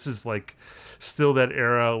statement. This is like still that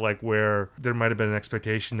era, like where there might have been an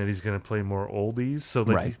expectation that he's going to play more oldies, so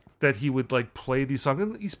that Right. that he would like play these songs.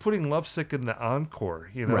 And he's putting Lovesick in the encore,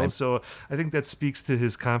 you know. Right. So I think that speaks to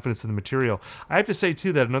his confidence in the material. I have to say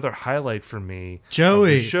too that another highlight for me,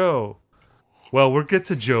 Joey. of the show. Well, we'll get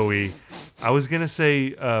to Joey. I was gonna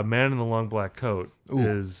say, "Man in the Long Black Coat"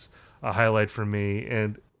 is a highlight for me,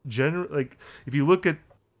 and like if you look at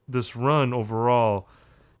this run overall,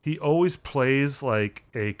 he always plays like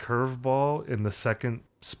a curveball in the second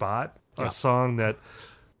spot, a song that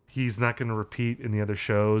he's not going to repeat in the other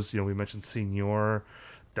shows. You know, we mentioned Senor.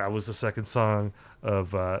 That was the second song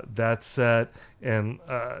of that set. And,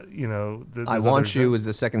 you know... I Want You was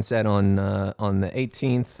the second set on the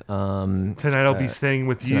 18th. Tonight I'll Be Staying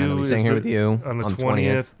With You. Tonight I'll Be Staying Here With You on the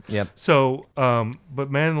 20th. Yep. So, but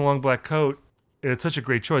Man in the Long Black Coat, it's such a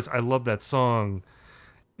great choice. I love that song.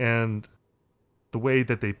 And the way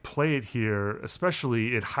that they play it here,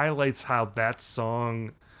 especially, it highlights how that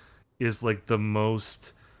song is like the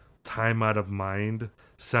most Time Out of Mind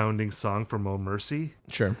sounding song from Oh Mercy.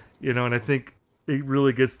 Sure. You know, and I think it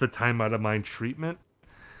really gets the Time Out of Mind treatment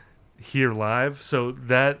here live. So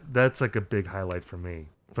that's like a big highlight for me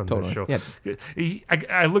from Totally. the show. Yeah.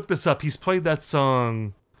 I looked this up. He's played that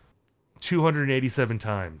song 287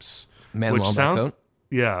 times. Man in the Long Black Coat?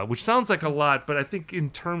 Yeah, which sounds like a lot, but I think in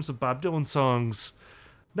terms of Bob Dylan songs,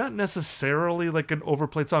 not necessarily like an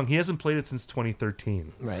overplayed song. He hasn't played it since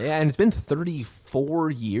 2013. Right, yeah, and it's been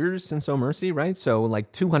 34 years since Oh Mercy, right? So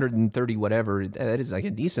like 230 whatever, that is like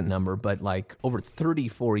a decent number, but like over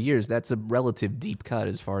 34 years, that's a relative deep cut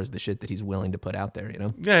as far as the shit that he's willing to put out there, you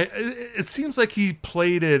know? Yeah, it seems like he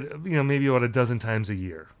played it, you know, maybe about a dozen times a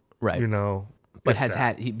year. Right. You know. But if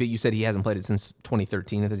that. but you said he hasn't played it since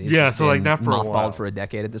 2013. It's Yeah, just so like been not for a while. mothballed for a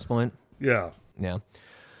decade at this point. Yeah. Yeah.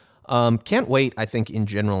 Can't Wait, I think, in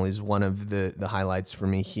general, is one of the highlights for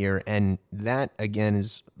me here. And that, again,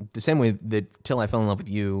 is the same way that Till I Fell in Love with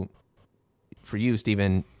You, for you,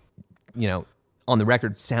 Stephen, you know, on the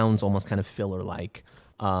record sounds almost kind of filler-like.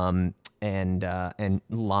 And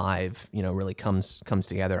live, you know, really comes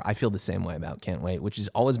together. I feel the same way about Can't Wait, which has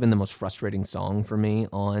always been the most frustrating song for me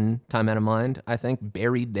on Time Out of Mind, I think,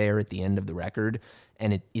 buried there at the end of the record.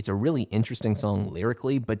 And it's a really interesting song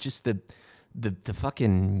lyrically, but just the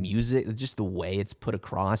fucking music, just the way it's put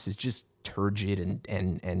across is just turgid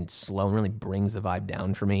and slow and really brings the vibe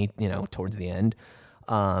down for me, you know, towards the end.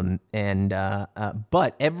 But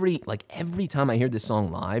every time I hear this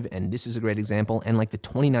song live, and this is a great example, and like the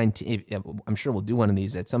 2019, I'm sure we'll do one of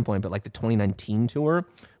these at some point, but like the 2019 tour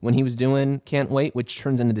when he was doing Can't Wait, which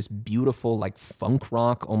turns into this beautiful like funk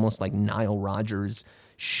rock, almost like Nile Rodgers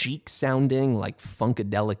chic sounding like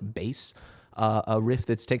funkadelic bass, a riff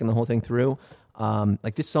that's taken the whole thing through.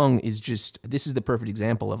 Like this song is this is the perfect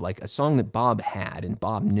example of like a song that Bob had and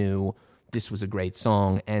Bob knew this was a great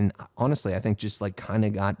song, and honestly, I think just like kind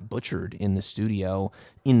of got butchered in the studio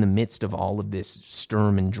in the midst of all of this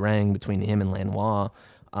Sturm and Drang between him and Lanois,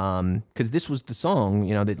 because this was the song,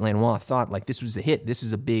 you know, that Lanois thought like this was a hit, this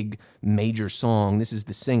is a big major song, this is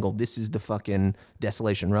the single, this is the fucking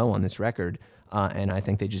Desolation Row on this record, and I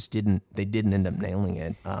think they didn't end up nailing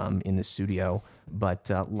it in the studio, but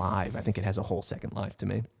live, I think it has a whole second life to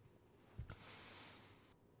me.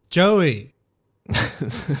 Joey.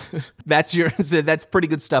 That's pretty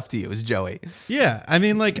good stuff to you, is Joey. Yeah, I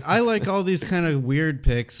mean, like, I like all these kind of weird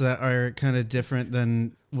picks that are kind of different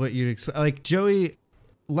than what you'd expect. Like, Joey,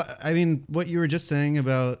 I mean, what you were just saying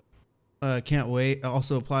about Can't Wait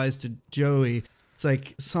also applies to Joey. It's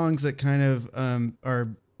like songs that kind of are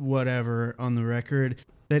whatever on the record,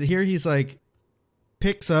 that here he's like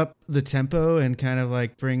picks up the tempo and kind of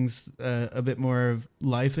like brings a bit more of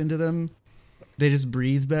life into them. They just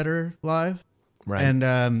breathe better live. Right.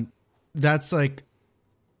 And that's like,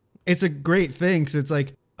 it's a great thing because it's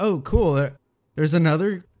like, oh, cool. There's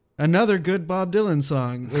another good Bob Dylan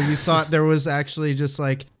song where you thought there was actually just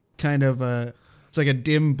like kind of it's like a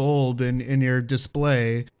dim bulb in your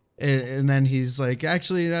display. And then he's like,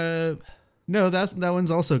 actually, no, that one's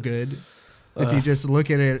also good. If you just look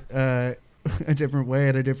at it a different way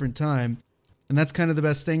at a different time. And that's kind of the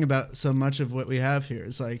best thing about so much of what we have here.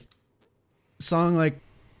 It's like a song like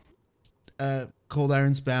Cold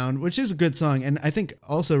Iron's Bound, which is a good song, and I think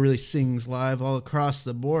also really sings live all across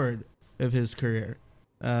the board of his career.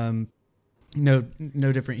 No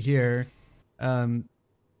different here.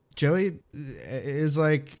 Joey is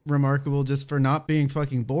like remarkable just for not being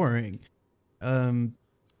fucking boring.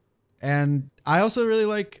 And I also really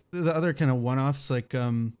like the other kind of one-offs, like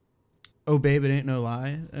 "Oh Babe, It Ain't No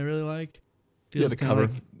Lie." I really like. Yeah, the cover.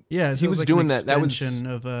 Like, yeah, it He feels was like doing an that. That was extension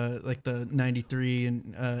of like the '93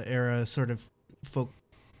 and era sort of folk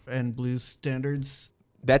and blues standards.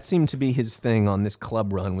 That seemed to be his thing on this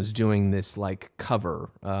club run, was doing this like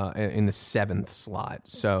cover in the 7th slot.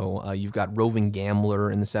 So you've got Roving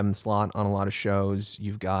Gambler in the 7th slot on a lot of shows.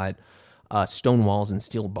 You've got Stone Walls and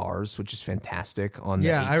Steel Bars, which is fantastic on the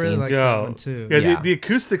 18th. I really like that one too. Yeah, Yeah. The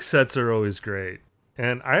acoustic sets are always great.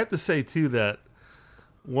 And I have to say, too, that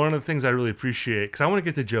one of the things I really appreciate, because I want to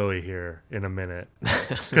get to Joey here in a minute,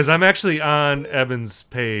 because I'm actually on Evan's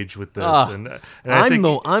page with this, and I think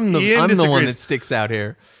I'm the Ian one disagrees. that sticks out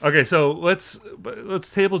here. Okay, so let's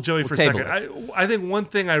table Joey for a table second. I think one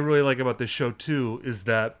thing I really like about this show too is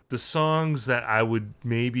that the songs that I would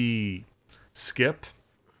maybe skip,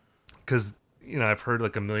 because I've heard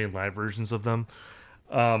like a million live versions of them,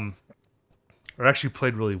 are actually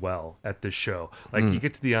played really well at this show. Like you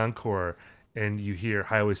get to the encore and you hear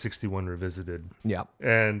Highway 61 Revisited. Yeah.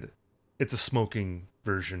 And it's a smoking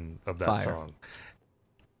version of that Fire. song.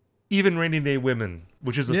 Even Rainy Day Women,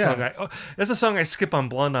 which is a song that's a song I skip on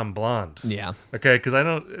Blonde. Yeah. Okay, because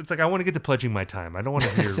it's like I want to get to Pledging My Time. I don't want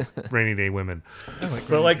to hear Rainy Day Women. I like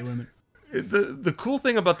But Rainy like Day Women. the cool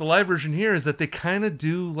thing about the live version here is that they kind of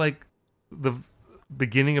do like the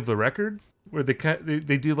beginning of the record, where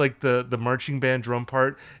they do like the marching band drum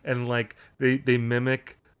part, and like they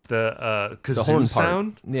mimic the kazoo The horn part.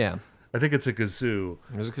 sound. Yeah. I think it's a kazoo.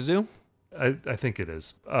 Is it kazoo? I think it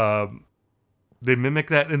is. They mimic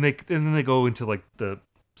that, and then they go into like the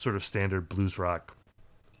sort of standard blues rock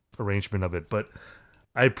arrangement of it. But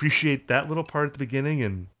I appreciate that little part at the beginning,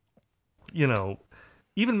 and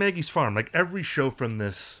even Maggie's Farm. Like every show from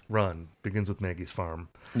this run begins with Maggie's Farm.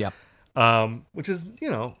 Yep. Which is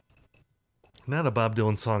not a Bob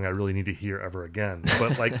Dylan song I really need to hear ever again.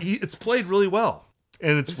 But like it's played really well,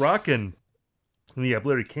 and it's rocking. And you have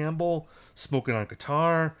Larry Campbell smoking on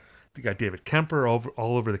guitar. You got David Kemper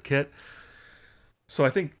all over the kit. So I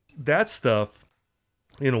think that stuff,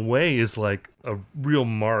 in a way, is like a real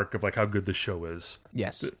mark of like how good the show is.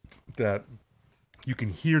 Yes. That you can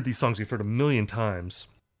hear these songs you've heard a million times,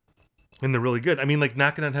 and they're really good. I mean, like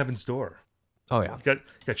Knocking on Heaven's Door. Oh yeah. You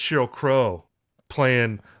got Sheryl Crow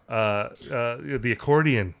playing the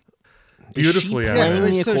accordion beautifully. Is she on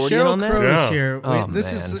playing it. the So accordion on Sheryl that? Crow Yeah. is here. Oh,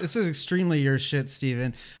 this man. is extremely your shit,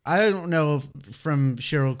 Steven. I don't know from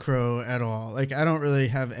Sheryl Crow at all. Like I don't really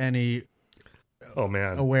have any Oh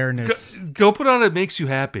man, awareness. Go put on It Makes You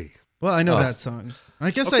Happy. Well, I know that song. I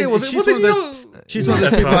guess Okay, well, she's well, one of then those. you know- She's one of those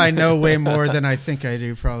That people song. I know way more than I think I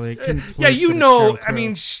do. Probably. Can Yeah, place you that it's know. Sheryl I Crow.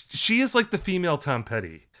 mean, she is like the female Tom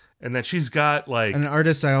Petty, and that she's got like. an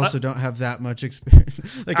artist I also don't have that much experience.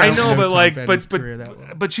 Like I don't know, but Tom like, Petty's career that well.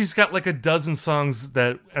 but she's got like a dozen songs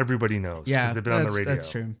that everybody knows. 'cause Yeah, they've been on the radio. that's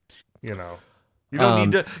true. You know, you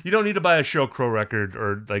don't need to buy a Sheryl Crow record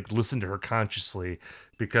or like listen to her consciously,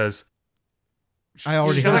 because I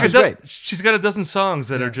already she's got, have. like, She's great. she's got a dozen songs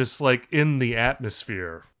that Yeah. are just like in the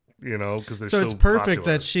atmosphere. You know, because they're So so it's perfect popular.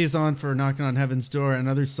 that she's on for Knocking on Heaven's Door,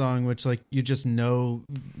 another song which like you just know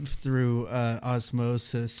through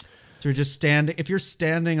osmosis, through just standing. If you're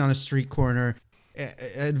standing on a street corner,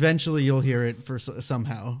 eventually you'll hear it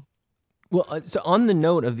somehow. Well, so on the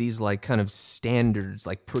note of these like kind of standards,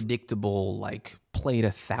 like predictable, like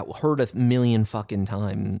heard a million fucking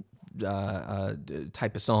time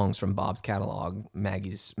type of songs from Bob's catalog,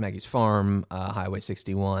 Maggie's Farm, Highway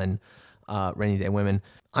 61, Rainy Day Women.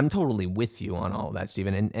 I'm totally with you on all of that,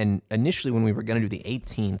 Stephen. And initially when we were going to do the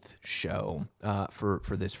 18th show for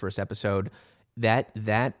this first episode, that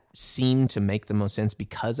seemed to make the most sense,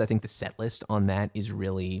 because I think the set list on that is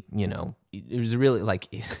really, it was really like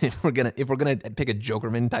if we're gonna pick a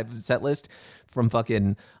Jokerman type of set list from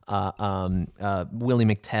fucking Willie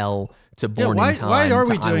McTell to Born in Time. Why are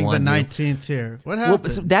we to I doing the Want You. 19th here? What Well,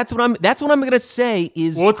 happened? so that's what I'm gonna say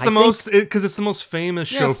is Well, it's I the think most because it's the most famous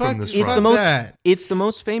show fuck from this it. it's run. the most that. it's the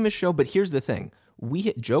most famous show. But here's the thing: we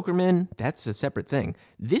hit Jokerman. That's a separate thing.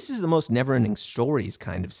 This is the most never-ending stories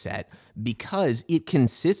kind of set, because it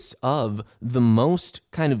consists of the most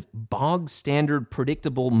kind of bog standard,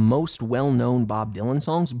 predictable, most well-known Bob Dylan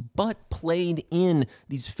songs, but played in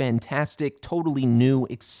these fantastic, totally new,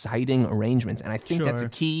 exciting arrangements. And I think that's a Sure.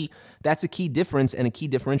 key. That's a key difference and a key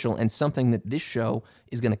differential, and something that this show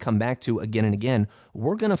is going to come back to again and again.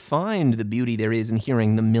 We're going to find the beauty there is in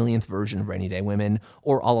hearing the millionth version of Rainy Day Women,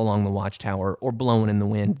 or All Along the Watchtower, or Blowin' in the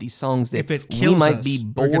Wind. These songs that If it we kills might us, be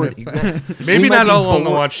we're bored. gonna- Exactly. Maybe We might not be all along the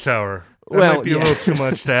bored- Watchtower. might be a little too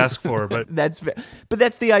much to ask for, but that's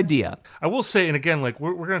the idea. I will say, and again, like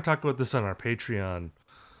we're going to talk about this on our Patreon,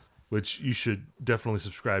 which you should definitely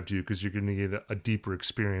subscribe to because you're going to get a deeper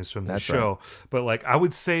experience from the show. Right. But like I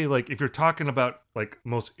would say, like if you're talking about like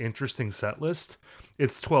most interesting set list,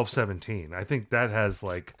 it's 12-17. I think that has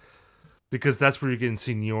like, because that's where you're getting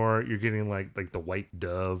Senior, you're getting like the White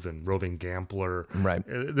Dove and Roving Gambler. Right.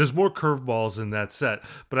 There's more curveballs in that set,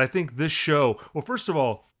 but I think this show, well, first of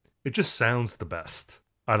all, it just sounds the best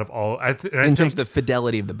out of all. In terms of the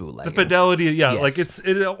fidelity of the bootleg. The fidelity, yeah. Yes. Like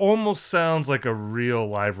it almost sounds like a real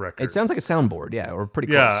live record. It sounds like a soundboard, yeah, or pretty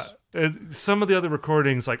close. Yeah. Some of the other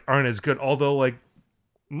recordings like aren't as good, although like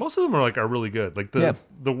most of them are really good. Like the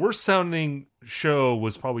worst sounding show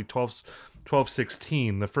was probably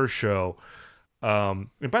 12-16, the first show. And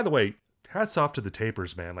by the way, hats off to the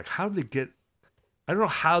Tapers, man. Like how did they get, I don't know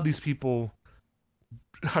how these people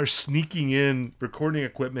are sneaking in recording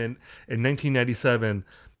equipment in 1997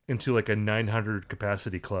 into like a 900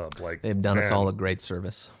 capacity club. Like they've done us all a great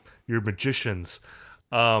service. You're magicians.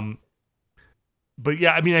 But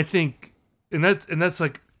yeah, I mean, I think, and that's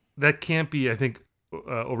like, that can't be, I think,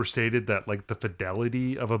 overstated, that like the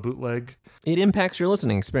fidelity of a bootleg. It impacts your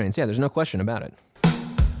listening experience. Yeah, there's no question about it.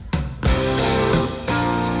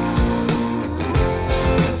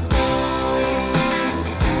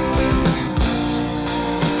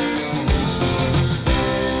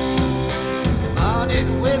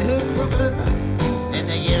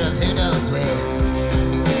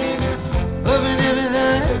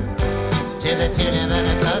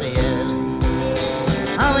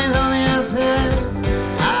 Always on the outside,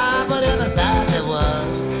 but in the side there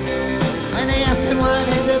was. When they asked him why it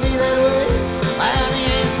had to be that way, well, the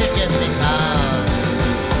answer just because.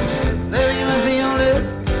 Larry was the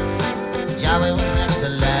oldest, Yahweh was next to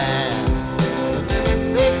last.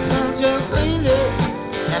 They called Joe crazy,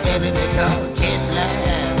 that baby they called Kid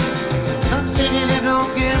Blast. Some said he lived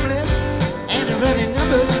on gambling, and running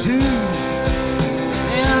numbers too.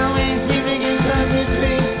 They always seemed to get caught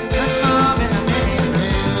between the mob and the men in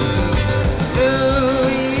blue.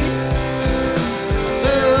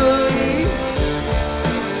 Louie,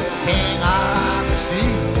 king on the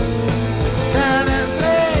street, down and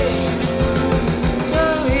play.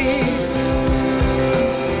 Louie,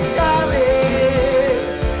 darling,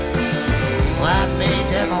 what made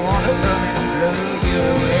them want to come and blow you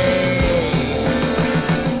away?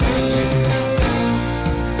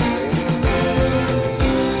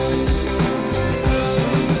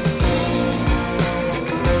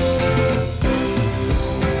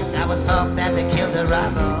 Talk that they killed their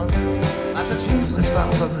rivals, but the truth was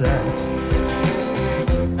far from that.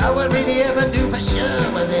 No one really ever knew for sure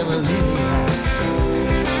where they were really at.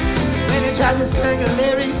 When he tried to strangle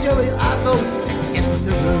Larry, Joey almost didn't get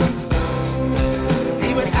the roof.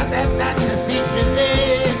 He went out that night to seek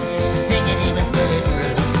revenge, thinking he was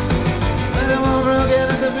bulletproof. When the war broke out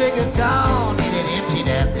at the break of dawn, and it emptied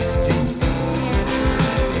out the streets.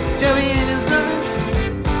 Joey and his brothers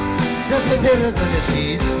suffered terrible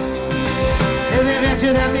defeats. As they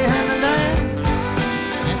ventured out behind the lines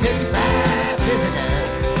and took 5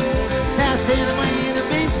 prisoners. South stayed away in the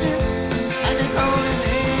basement and they called him in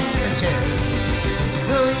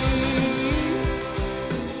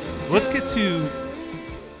the Let's get to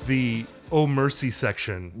the Oh Mercy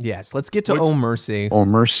section. Yes, let's get to Oh Mercy. Oh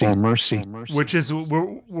Mercy. Oh Mercy. Which is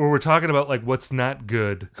where we're talking about like what's not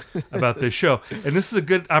good about this show. And this is a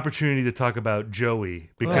good opportunity to talk about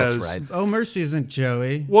Joey because that's right. Oh Mercy isn't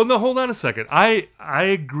Joey. Well, no, hold on a second. I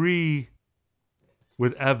agree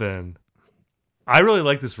with Evan. I really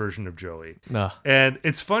like this version of Joey. And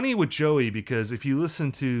it's funny with Joey because if you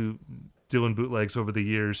listen to Dylan bootlegs over the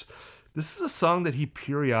years, this is a song that he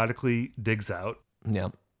periodically digs out. Yeah.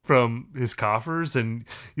 From his coffers, and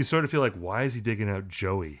you sort of feel like, why is he digging out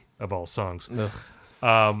Joey of all songs?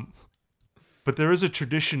 But there is a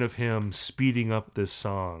tradition of him speeding up this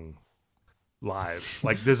song live.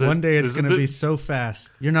 Like there's one day it's going to be so fast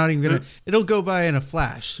you're not even gonna. It'll go by in a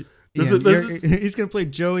flash. He's going to play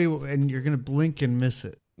Joey, and you're going to blink and miss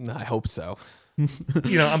it. I hope so.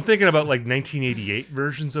 You know, I'm thinking about like 1988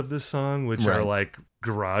 versions of this song, which are like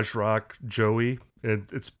garage rock Joey.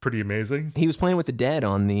 It's pretty amazing. He was playing with the Dead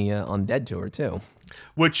on the Dead tour too,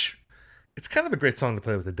 which it's kind of a great song to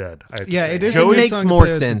play with the Dead. Yeah, it is. It makes more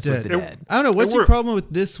sense with the Dead. I don't know what's your problem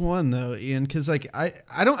with this one though, Ian? Because like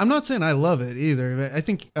I'm not saying I love it either. But I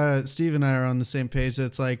think Steve and I are on the same page.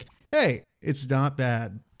 That's like, hey, it's not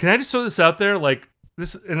bad. Can I just throw this out there, like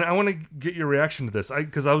this, and I want to get your reaction to this,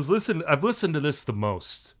 because I've listened to this the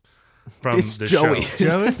most from This this Joey. show.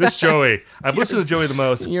 Joey? This Joey. I've listened to Joey the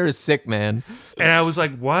most. You're a sick man. And I was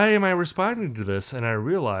like, why am I responding to this? And I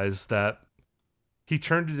realized that he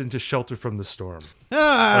turned it into Shelter from the Storm.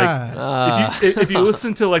 If you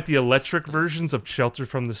listen to like the electric versions of Shelter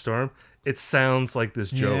from the Storm, it sounds like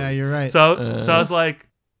this Joey. Yeah, you're right. So I was like,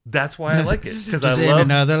 that's why I like it, because I Just in love.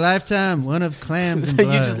 another lifetime, one of clams and You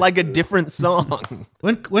blood. just like a different song.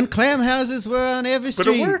 when clam houses were on every But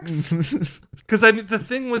street. it works. Because I mean, the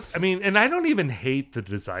thing with, and I don't even hate the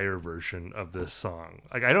Desire version of this song.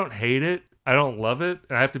 Like, I don't hate it. I don't love it.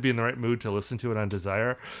 And I have to be in the right mood to listen to it on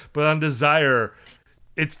Desire. But on Desire,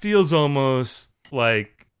 it feels almost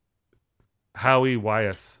like Howie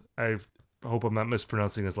Wyeth. I hope I'm not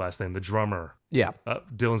mispronouncing his last name. The drummer. Yeah.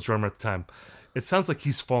 Dylan's drummer at the time. It sounds like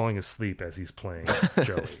he's falling asleep as he's playing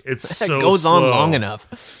Joey. It's so It goes slow. on long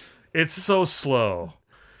enough. It's so slow.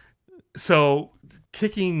 So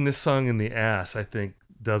kicking this song in the ass, I think,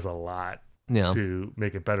 does a lot Yeah. to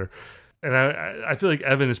make it better. And I feel like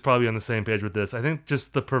Evan is probably on the same page with this. I think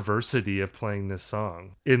just the perversity of playing this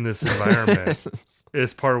song in this environment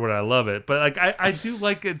is part of what I love it. But like I do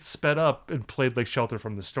like it sped up and played like Shelter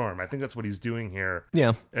from the Storm. I think that's what he's doing here.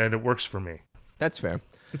 Yeah. And it works for me. That's fair.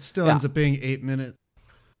 It still ends up being 8 minutes.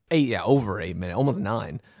 Over 8 minutes, almost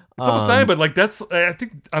 9. It's almost 9, but like that's, I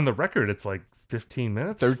think on the record it's like 15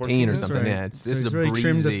 minutes, 13 14 or minutes. something. right. Yeah, So this is he's a really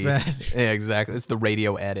trimmed breezy. the fat. Yeah, exactly. It's the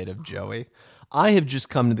radio edit of Joey. I have just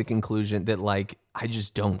come to the conclusion that like I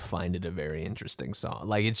just don't find it a very interesting song.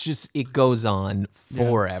 Like it goes on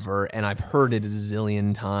forever, and I've heard it a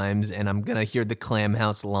zillion times, and I'm gonna hear the Clam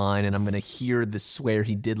House line, and I'm gonna hear the swear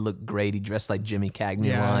he did look great. He dressed like Jimmy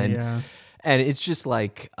Cagney line. Yeah. And it's just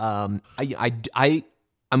like I'm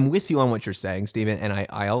with you on what you're saying, Stephen, and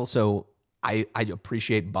I also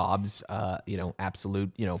appreciate Bob's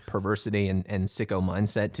absolute perversity and sicko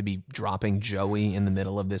mindset to be dropping Joey in the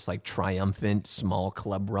middle of this like triumphant small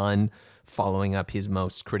club run, following up his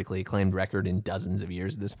most critically acclaimed record in dozens of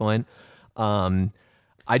years at this point.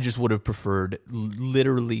 I just would have preferred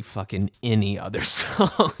literally fucking any other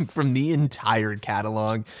song from the entire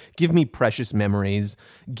catalog. Give me Precious Memories.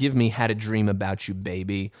 Give me Had a Dream About You,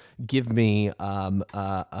 Baby. Give me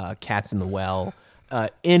Cats in the Well.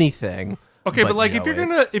 Anything. Okay, but like Joey.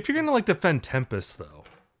 if you're gonna like defend Tempest though,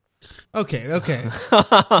 Okay.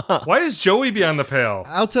 why is Joey beyond the pale?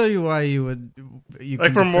 I'll tell you why you Like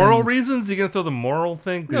can for moral defend- reasons, you gonna throw the moral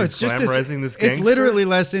thing? No, it's just glamorizing this it's gangster? literally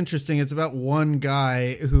less interesting. It's about one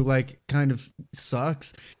guy who like kind of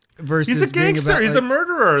sucks versus He's a being gangster. about, He's like, a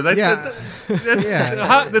murderer. That's,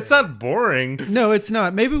 Yeah. that's not boring. No, it's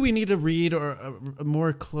not. Maybe we need to read a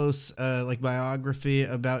more close like biography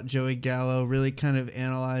about Joey Gallo. Really kind of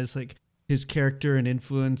analyze like his character and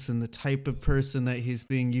influence and the type of person that he's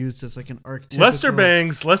being used as like an archetypical.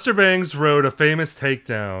 Lester Bangs wrote a famous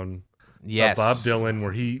takedown Yes. of Bob Dylan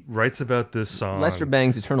where he writes about this song. Lester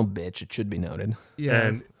Bang's Eternal Bitch, it should be noted.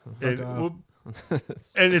 Yeah. and off.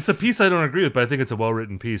 and it's a piece I don't agree with, but I think it's a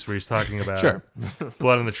well-written piece where he's talking about Sure.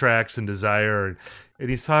 Blood on the Tracks and Desire, and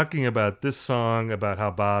he's talking about this song, about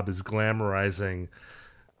how Bob is glamorizing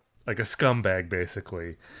like a scumbag,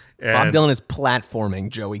 basically. Bob Dylan is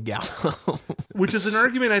platforming Joey Gallo. Which is an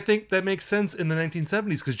argument I think that makes sense in the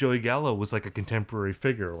 1970s because Joey Gallo was like a contemporary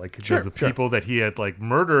figure. Like the people that he had like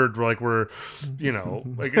murdered were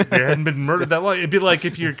like they hadn't been murdered that long. It'd be like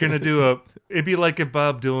if you're gonna it'd be like if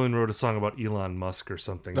Bob Dylan wrote a song about Elon Musk or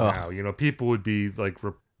something now. People would be like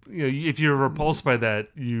if you're repulsed by that,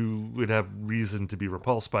 you would have reason to be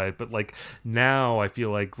repulsed by it. But like now, I feel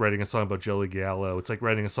like writing a song about Joey Gallo, it's like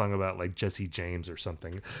writing a song about like Jesse James or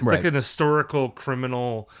something. It's like an historical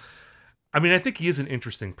criminal. I mean, I think he is an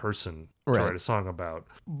interesting person to write a song about.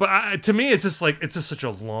 But to me, it's just such a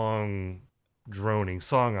long, droning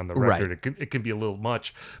song on the record. It can be a little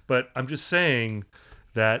much. But I'm just saying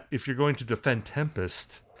that if you're going to defend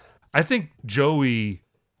Tempest, I think Joey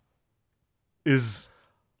is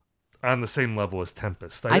on the same level as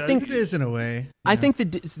Tempest. I think it is in a way. I think the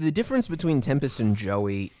difference between Tempest and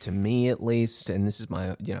Joey, to me at least, and this is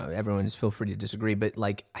my, everyone just feel free to disagree, but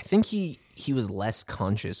like I think he was less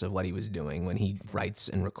conscious of what he was doing when he writes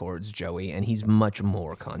and records Joey, and he's much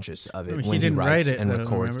more conscious of it when he didn't writes write it, and though,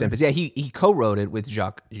 records remember? Tempest. Yeah, he co-wrote it with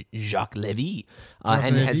Jacques Levy,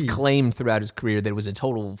 and has Levy. claimed throughout his career that it was a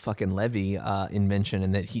total fucking Levy invention,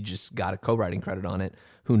 and that he just got a co-writing credit on it.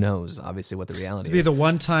 Who knows? Obviously, what the reality To be is. the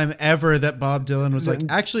one time ever that Bob Dylan was like,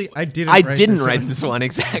 actually, I didn't write this one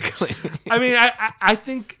exactly. I mean, I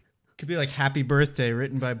think Could be like Happy Birthday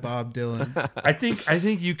written by Bob Dylan. I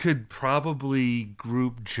think you could probably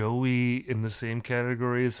group Joey in the same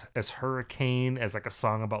categories as Hurricane, as like a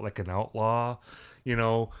song about like an outlaw,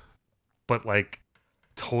 but like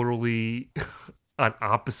totally on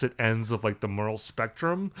opposite ends of like the moral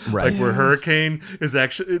spectrum. Right. Like where Hurricane is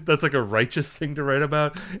actually, that's like a righteous thing to write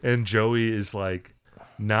about, and Joey is like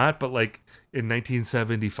not, but like in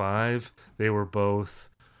 1975 they were both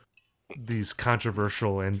these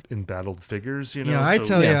controversial and embattled figures, you know. I So-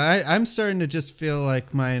 tell you, I'm starting to just feel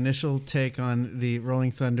like my initial take on the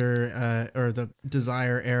Rolling Thunder or the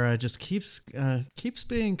Desire era just keeps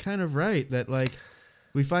being kind of right. That like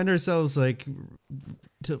we find ourselves like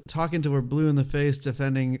talking to her blue in the face,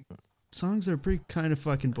 defending songs that are pretty kind of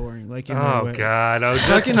fucking boring. Like in their Oh way. God! Let's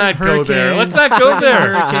Fucking not go there. Hurricane, Let's not go fucking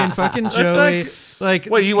there. Hurricane, fucking Joey. Like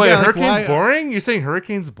Wait, yeah, like, Hurricane's why- boring? You're saying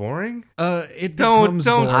Hurricane's boring? It Don't- becomes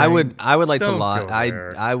don't- boring. I would like to Don't lodge. go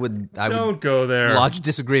there. I would Don't go there. lodge a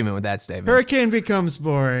disagreement with that statement. Hurricane becomes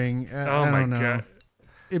boring. Oh I my don't know. God!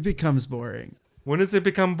 It becomes boring. When does it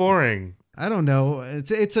become boring? I don't know.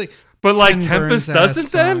 It's like But like Ken Tempest Burns-ass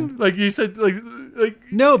doesn't then? song. Like you said, like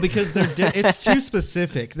no, because it's too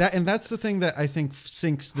specific. That's the thing that I think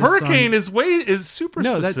sinks this Hurricane song. is super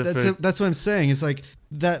No, specific. that's what I'm saying. It's like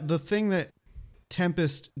that the thing that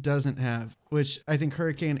Tempest doesn't have, which I think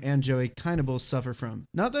Hurricane and Joey kind of both suffer from.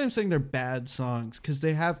 Not that I'm saying they're bad songs, because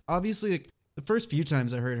they have obviously like, the first few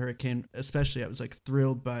times I heard Hurricane, especially, I was like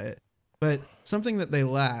thrilled by it. But something that they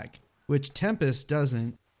lack, which Tempest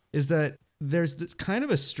doesn't, is that there's this kind of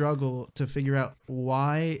a struggle to figure out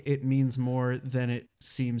why it means more than it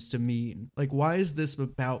seems to mean. Like, why is this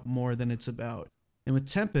about more than it's about? And with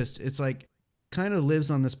Tempest, it's like kind of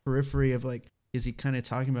lives on this periphery of like, is he kind of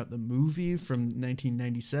talking about the movie from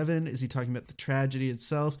 1997? Is he talking about the tragedy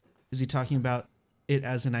itself? Is he talking about it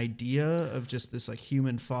as an idea of just this like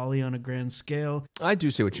human folly on a grand scale? I do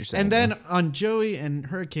see what you're saying. And then on Joey and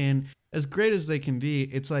Hurricane, as great as they can be,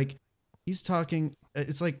 it's like he's talking.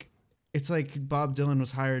 It's like Bob Dylan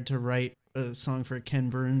was hired to write a song for a Ken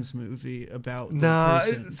Burns movie about the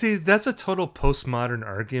person. See, that's a total postmodern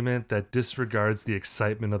argument that disregards the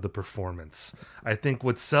excitement of the performance. I think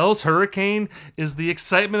what sells Hurricane is the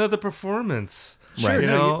excitement of the performance. Sure, You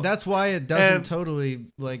no, know? that's why it doesn't And- totally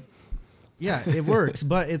like. Yeah, it works,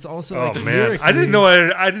 but it's also Oh like man, lyrically, I didn't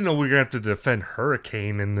know we were gonna have to defend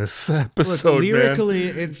Hurricane in this episode. Look, man. lyrically,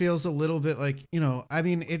 it feels a little bit like, I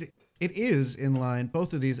mean, it is in line,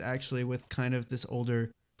 both of these actually, with kind of this older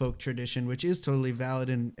folk tradition, which is totally valid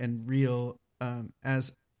and real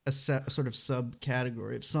as a sort of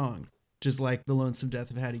subcategory of song, which is like The Lonesome Death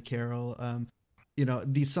of Hattie Carroll.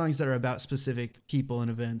 These songs that are about specific people and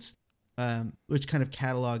events, which kind of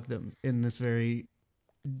catalog them in this very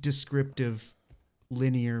descriptive,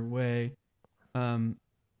 linear way.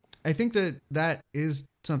 I think that is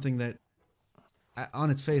something that on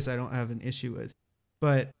its face I don't have an issue with,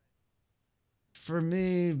 but for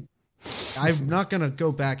me, I'm not gonna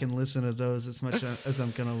go back and listen to those as much as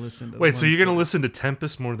I'm gonna listen to. Wait, so you're gonna listen to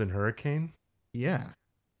Tempest more than Hurricane? Yeah,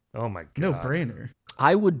 Oh my god, no brainer.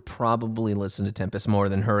 I would probably listen to Tempest more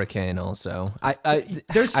than Hurricane. Also,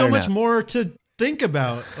 There's I so don't much know. more to think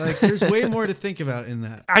about. Like, there's way more to think about in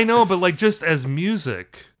that. I know, but like just as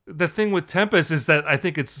music, the thing with Tempest is that I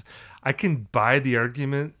think I can buy the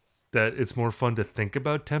argument that it's more fun to think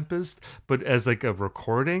about Tempest, but as like a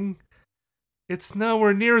recording, it's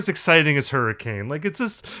nowhere near as exciting as Hurricane. Like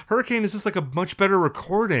Hurricane is just like a much better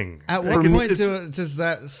recording. At Like, what it's- point it's- does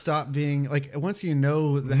that stop being like? Once you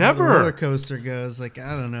know how the Never. roller coaster goes, like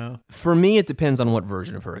I don't know. For me, it depends on what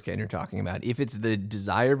version of Hurricane you're talking about. If it's the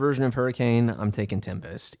Desire version of Hurricane, I'm taking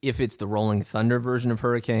Tempest. If it's the Rolling Thunder version of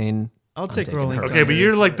Hurricane, I'll I'm take taking Rolling Hurricane. Okay, but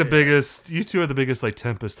you're like the Yeah. biggest. You two are the biggest like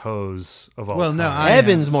Tempest hoes of all. Well, no, time. I am.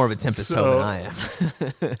 Evan's more of a Tempest hoe So- than I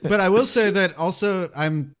am. But I will say that also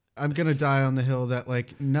I'm gonna die on the hill that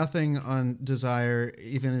like nothing on Desire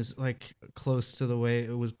even is like close to the way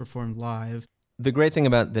it was performed live. The great thing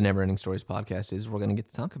about the Never Ending Stories podcast is we're going to get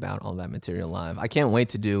to talk about all that material live. I can't wait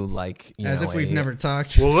to do like As if we've never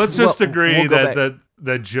talked. Well, let's just Well, agree we'll go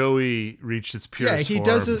that Joey reached its purest Yeah, he form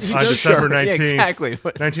does it- he on does- December Sure, yeah, 19th, exactly.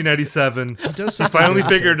 1997. He does He something finally about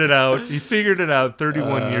figured that. it out. He figured it out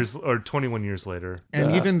 31 years or 21 years later.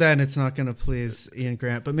 And even then, it's not going to please Ian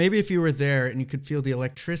Grant. But maybe if you were there and you could feel the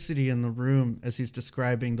electricity in the room as he's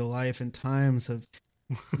describing the life and times of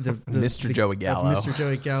Mr. Joey Gallo. of Mr.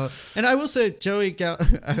 Joey Gallo. And I will say, Joey Gallo.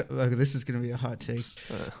 This is going to be a hot take.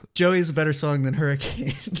 Joey's a better song than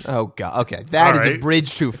Hurricane. Oh god. Okay, that All is a right.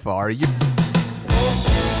 bridge too far. You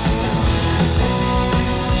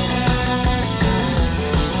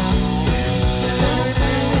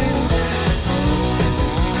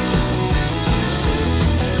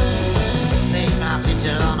Leave my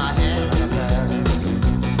future on a helicopter.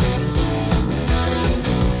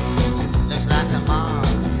 Looks like a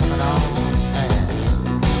Mars, but on air.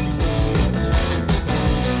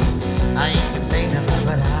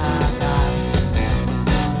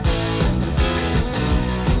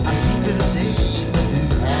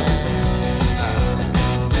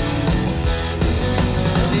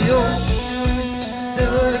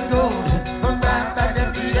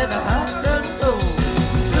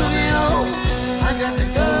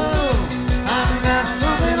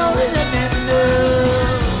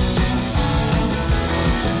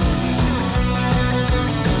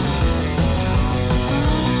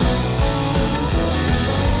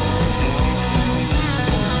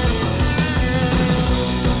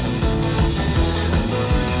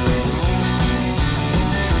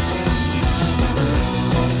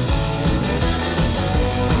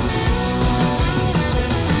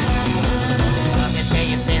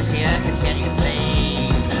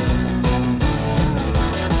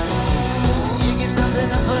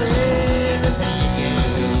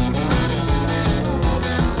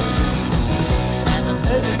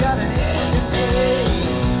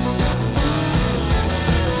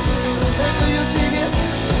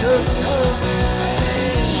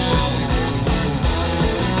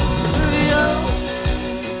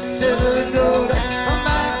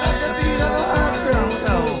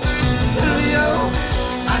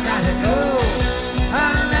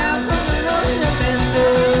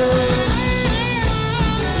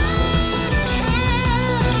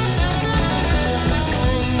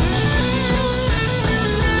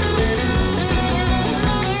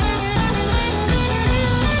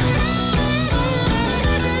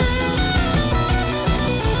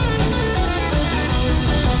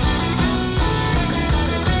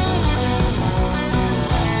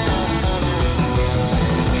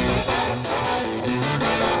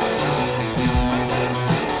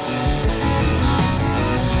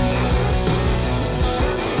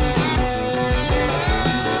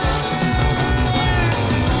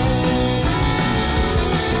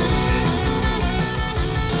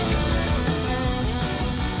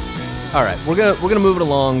 All right, we're gonna move it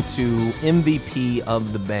along to MVP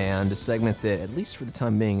of the band, a segment that, at least for the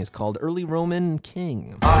time being, is called Early Roman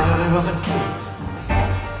King. Early Roman kings.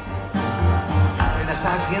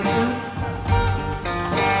 Renaissance incense.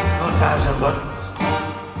 No ties and buttons.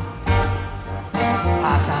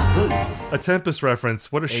 High-top boots. A Tempest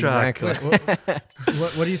reference. What a shock. Exactly.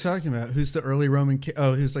 What are you talking about? Who's the early Roman king?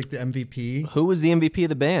 Oh, who's like the MVP? Who was the MVP of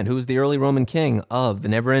the band? Who was the early Roman king of the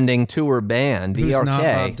Neverending Tour band, Who's ERK? not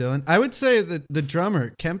Bob Dylan? I would say the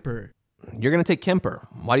drummer, Kemper. You're going to take Kemper.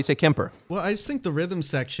 Why do you say Kemper? Well, I just think the rhythm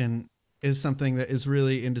section is something that is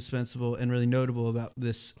really indispensable and really notable about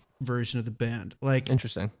this version of the band. Like,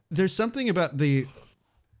 Interesting. there's something about the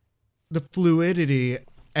fluidity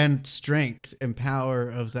and strength and power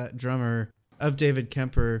of that drummer, of David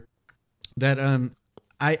Kemper, that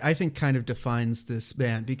I think kind of defines this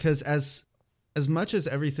band, because as much as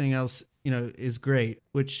everything else, is great,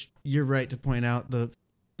 which you're right to point out the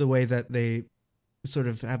way that they sort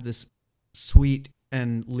of have this sweet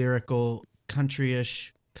and lyrical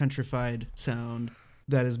countryish, countrified sound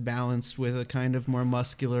that is balanced with a kind of more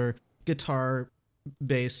muscular guitar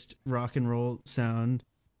based rock and roll sound.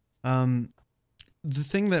 The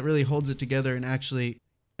thing that really holds it together and actually,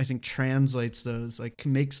 I think, translates those, like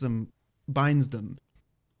makes them, binds them,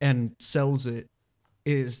 and sells it,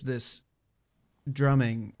 is this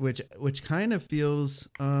drumming, which kind of feels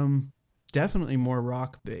definitely more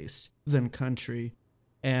rock based than country,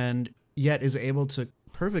 and yet is able to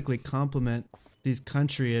perfectly complement these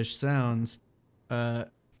countryish sounds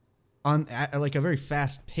at like a very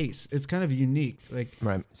fast pace. It's kind of unique. Like,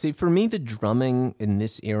 Right. See, for me, the drumming in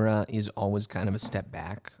this era is always kind of a step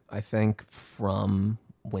back, I think, from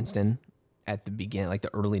Winston at the beginning, like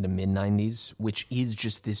the early to mid 90s, which is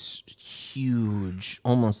just this huge,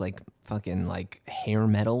 almost like fucking like hair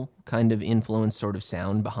metal kind of influence sort of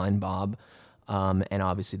sound behind Bob. And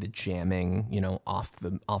obviously the jamming, off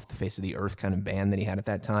the face of the earth kind of band that he had at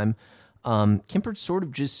that time. Kemper sort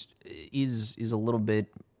of just is a little bit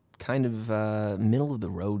kind of middle of the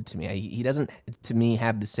road to me. He doesn't, to me,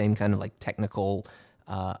 have the same kind of like technical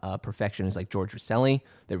perfection as like George Roselli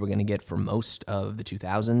that we're going to get for most of the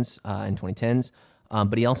 2000s and 2010s.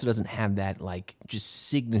 But he also doesn't have that like just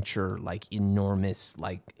signature, like enormous,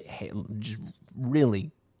 like just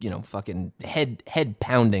really, fucking head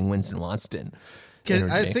pounding Winston Watson.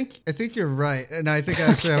 I think you're right, and I think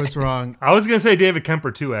actually I was wrong. I was going to say David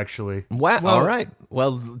Kemper too, actually. Wow. All right.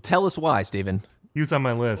 Well, tell us why, Stephen. He was on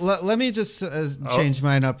my list. Let me just change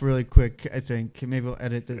mine up really quick. I think maybe we'll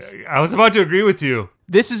edit this. I was about to agree with you.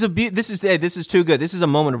 This is too good. This is a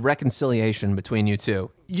moment of reconciliation between you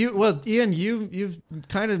two. Ian, you've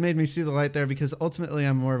kind of made me see the light there, because ultimately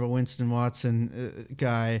I'm more of a Winston Watson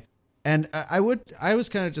guy, and I was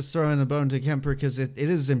kind of just throwing the bone to Kemper because it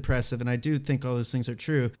is impressive, and I do think all those things are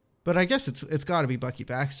true. But I guess it's got to be Bucky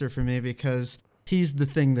Baxter for me, because he's the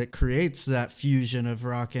thing that creates that fusion of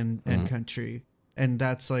rock and country. And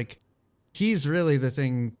that's like, he's really the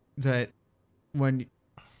thing that when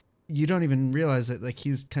you don't even realize it, like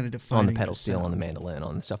he's kind of defining On the pedal steel, on the mandolin,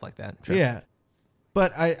 on stuff like that. Sure. Yeah.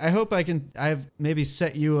 But I hope I've maybe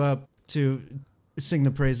set you up to sing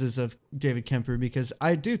the praises of David Kemper, because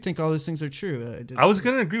I do think all those things are true. I was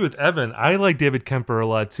going to agree with Evan. I like David Kemper a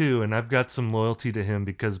lot too, and I've got some loyalty to him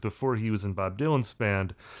because before he was in Bob Dylan's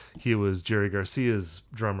band, he was Jerry Garcia's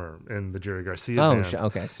drummer in the Jerry Garcia band.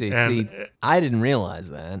 Okay. See, I didn't realize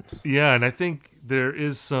that. Yeah, and I think there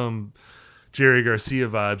is some Jerry Garcia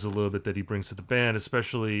vibes a little bit that he brings to the band,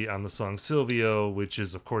 especially on the song Silvio, which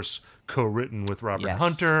is, of course, co-written with Robert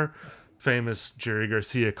Hunter, famous Jerry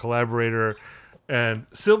Garcia collaborator. And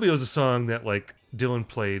Silvio is a song that like Dylan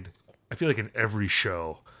played, I feel like, in every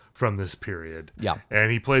show from this period. Yeah.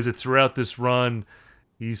 And he plays it throughout this run.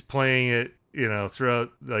 He's playing it,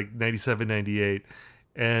 throughout like 97, 98.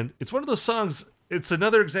 And it's one of those songs, it's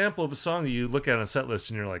another example of a song that you look at on a set list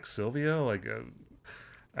and you're like, Silvio? Like,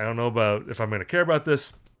 I don't know about if I'm going to care about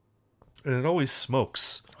this. And it always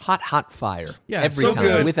smokes. Hot fire. Yeah, every so time,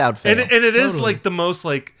 good. without fail. And it is Totally. like the most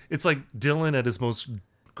like, it's like Dylan at his most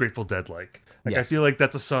Grateful Dead like. Like, Yes. I feel like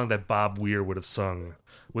that's a song that Bob Weir would have sung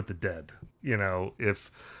with the Dead, and I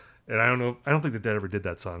don't think the Dead ever did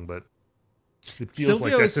that song, but it feels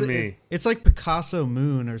Silvio like that to me. It's like Picasso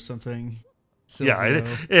Moon or something. Silvio.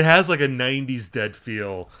 Yeah, it has like a 90s Dead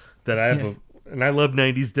feel that I have, and I love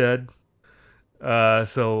 90s Dead.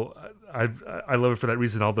 So I love it for that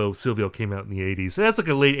reason, although Silvio came out in the 80s. It has like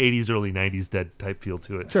a late 80s, early 90s Dead type feel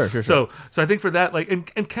to it. Sure. So I think for that, like,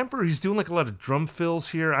 and Kemper, he's doing like a lot of drum fills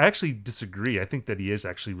here. I actually disagree. I think that he is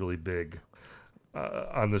actually really big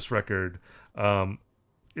on this record.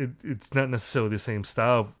 it's not necessarily the same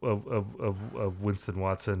style of Winston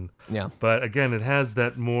Watson. Yeah. But again, it has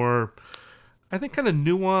that more, I think, kind of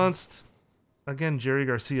nuanced, again, Jerry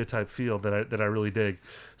Garcia type feel that I really dig.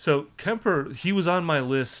 So Kemper, he was on my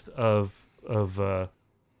list of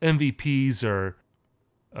MVPs or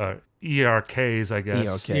ERKs, I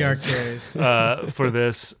guess. ERKs. For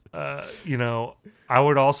this, I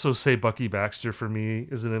would also say Bucky Baxter for me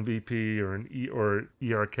is an MVP or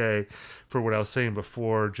ERK for what I was saying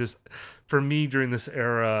before. Just for me during this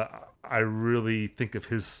era, I really think of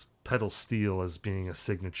his pedal steel as being a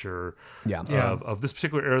signature of this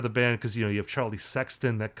particular era of the band, because you have Charlie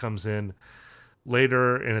Sexton that comes in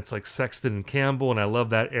later, and it's like Sexton and Campbell, and I love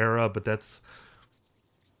that era, but that's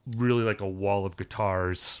really like a wall of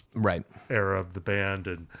guitars era of the band,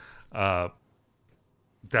 and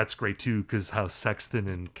that's great too, because how Sexton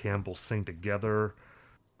and Campbell sing together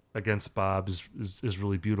against Bob is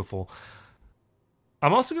really beautiful.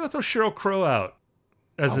 I'm also going to throw Sheryl Crow out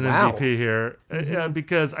as an MVP here,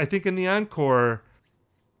 because I think in the encore,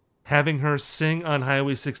 having her sing on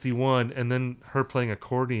Highway 61 and then her playing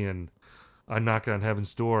accordion on Knocking on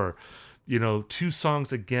Heaven's Door, two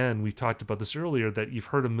songs, again, we talked about this earlier, that you've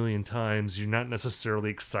heard a million times, you're not necessarily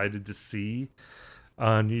excited to see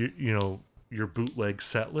on your bootleg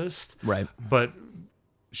set list, right? But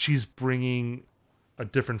she's bringing a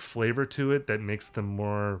different flavor to it that makes them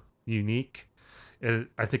more unique, and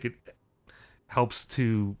I think it helps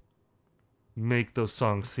to make those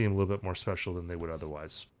songs seem a little bit more special than they would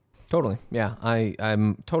otherwise. Totally, yeah.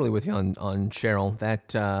 I'm totally with you on Cheryl. That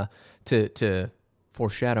to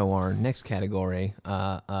foreshadow our next category,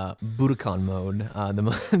 Budokan mode,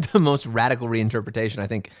 the most radical reinterpretation, I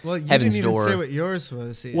think. Well, you Heaven's didn't even Door. say what yours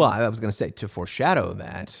was. Ian. Well, I was going to say, to foreshadow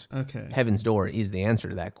that, okay, Heaven's Door is the answer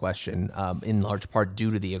to that question, in large part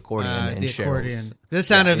due to the accordion and the Cheryl's. The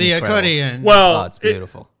sound of the incredible. accordion. Well, it's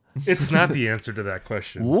beautiful. It's not the answer to that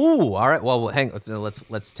question. Ooh, all right. Well, hang.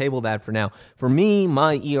 Let's table that for now. For me,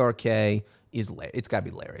 my ERK is Larry. It's got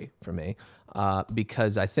to be Larry for me,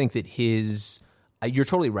 because I think that his. You're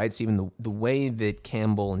totally right, Stephen. The way that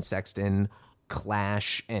Campbell and Sexton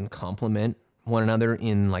clash and complement one another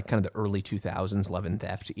in like kind of the early 2000s Love and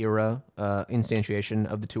Theft era instantiation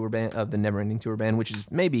of the tour band, of the Neverending Tour band, which is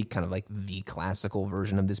maybe kind of like the classical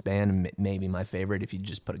version of this band, and maybe my favorite if you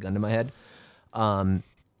just put a gun to my head.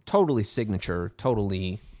 Totally signature,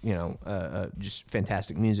 totally, just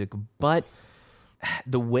fantastic music. But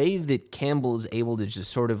the way that Campbell is able to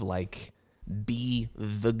just sort of like be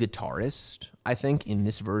the guitarist, I think, in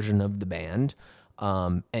this version of the band,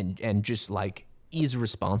 and just like is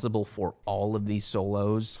responsible for all of these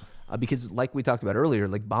solos, because like we talked about earlier,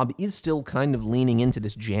 like Bob is still kind of leaning into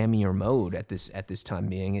this jammier mode at this time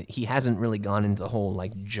being. He hasn't really gone into the whole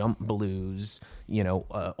like jump blues,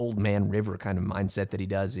 Old Man River kind of mindset that he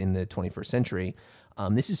does in the 21st century.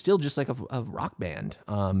 This is still just like a rock band,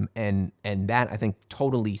 and that I think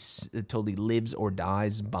totally lives or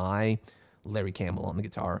dies by Larry Campbell on the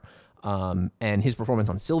guitar. And his performance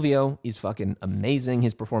on Silvio is fucking amazing.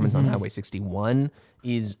 His performance on Highway 61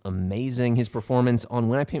 is amazing. His performance on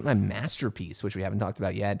When I Paint My Masterpiece, which we haven't talked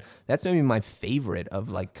about yet, that's maybe my favorite of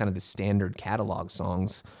like kind of the standard catalog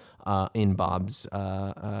songs in Bob's,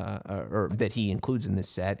 or that he includes in this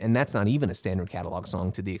set. And that's not even a standard catalog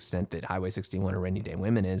song to the extent that Highway 61 or Rainy Day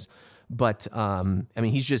Women is. But I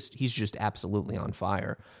mean, he's just absolutely on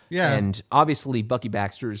fire. Yeah. And obviously Bucky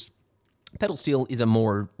Baxter's pedal steel is a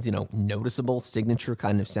more, noticeable signature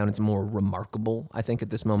kind of sound. It's more remarkable, I think, at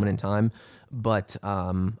this moment in time. But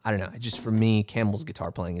I don't know. Just for me, Campbell's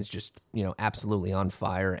guitar playing is just, absolutely on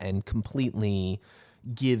fire and completely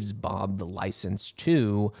gives Bob the license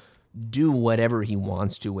to do whatever he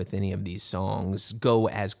wants to with any of these songs, go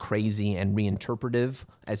as crazy and reinterpretive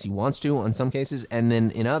as he wants to in some cases, and then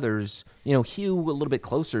in others, hew a little bit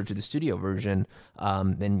closer to the studio version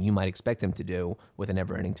than you might expect him to do with a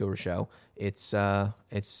Neverending Tour show. It's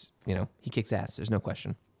he kicks ass. There's no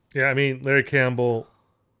question. Yeah, I mean, Larry Campbell,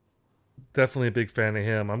 definitely a big fan of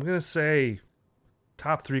him. I'm gonna say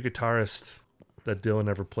top 3 guitarist that Dylan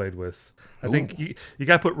ever played with. I think you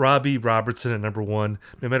got to put Robbie Robertson at number 1,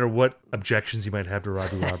 no matter what objections you might have to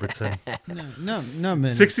Robbie Robertson. No,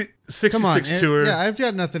 man. 66 Come on, tour. Yeah, I've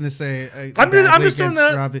got nothing to say. I'm just doing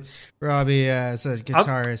that. Robbie as a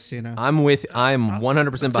guitarist, I'm 100%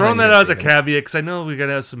 behind. Throwing that out as a caveat, because I know we're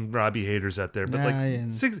gonna have some Robbie haters out there, but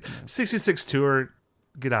 66 tour,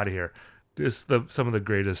 get out of here. Just some of the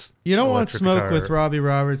greatest. You don't want smoke with Robbie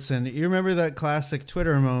Robertson. You remember that classic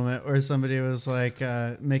Twitter moment where somebody was like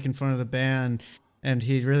making fun of the band, and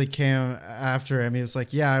he really came after him. He was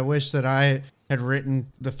like, "Yeah, I wish that I had written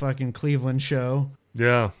the fucking Cleveland show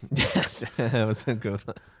Yeah. That was a good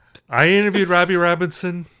one. I interviewed Robbie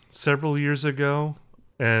Robinson several years ago,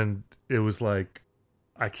 and it was like,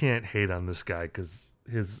 I can't hate on this guy because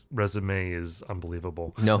his resume is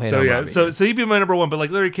unbelievable. No hate so on yeah, Robbie. so he'd be my number one. But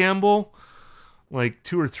like Larry Campbell, like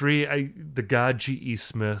 2 or 3. The God G.E.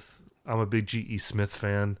 Smith. I'm a big G.E. Smith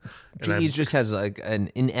fan. And G.E. just has like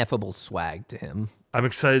an ineffable swag to him. I'm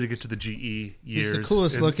excited to get to the G.E. years. He's the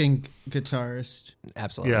coolest And- looking guitarist.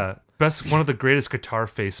 Absolutely. Yeah, one of the greatest guitar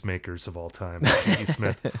face makers of all time, G.E.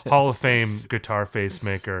 Smith, Hall of Fame guitar face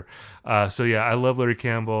maker. So yeah, I love Larry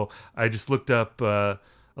Campbell. I just looked up a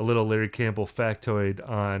little Larry Campbell factoid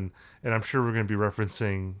on, and I'm sure we're going to be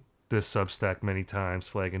referencing this Substack many times,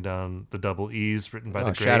 flagging down the double E's written by the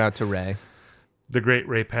great, Shout out to Ray. the great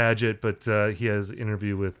Ray Padgett. But he has an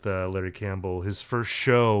interview with Larry Campbell. His first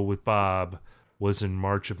show with Bob was in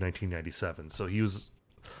March of 1997. So he was,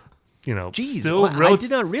 Jeez, still I did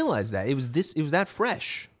not realize that. It was that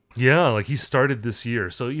fresh. Yeah, like he started this year.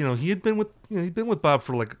 So, he had been with Bob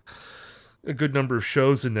for like a good number of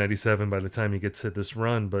shows in 97 by the time he gets to this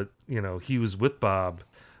run, but he was with Bob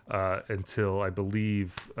until I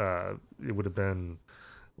believe it would have been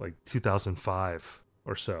like 2005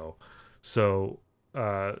 or so. So,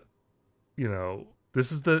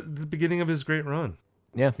 this is the beginning of his great run.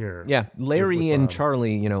 Yeah. Here. Yeah. Larry with and Bob.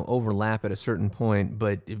 Charlie, overlap at a certain point,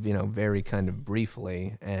 but, very kind of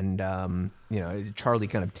briefly. And, Charlie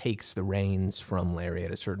kind of takes the reins from Larry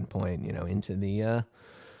at a certain point, into the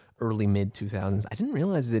early mid 2000s. I didn't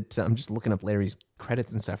realize that. I'm just looking up Larry's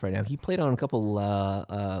credits and stuff right now. He played on a couple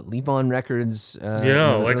Levon records in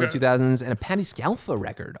the like early 2000s and a Patti Scalfa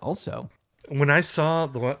record also. When I saw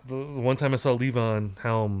the one time I saw Levon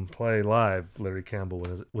Helm play live, Larry Campbell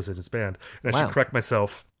was in his band. And I Wow. should correct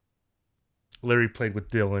myself. Larry played with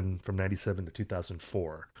Dylan from 97 to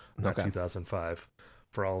 2004, not Okay. 2005.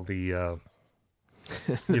 For all the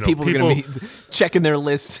People are going to be checking their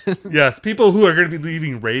list. yes, people who are going to be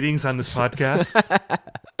leaving ratings on this podcast,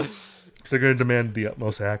 they're going to demand the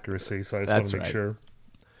utmost accuracy. So I just want That's to make right. sure.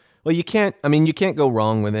 Well, you can't go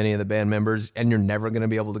wrong with any of the band members, and you're never going to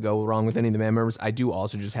be able to go wrong with any of the band members. I do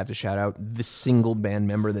also just have to shout out the single band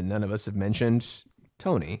member that none of us have mentioned,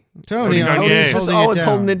 Tony. Tony, Garnier. Tony's just always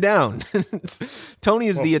holding it down. down. Tony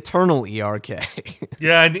is the eternal ERK.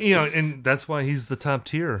 Yeah, and that's why he's the top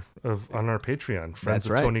tier on our Patreon. Friends That's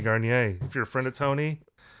of right. Tony Garnier. If you're a friend of Tony,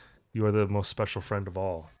 you are the most special friend of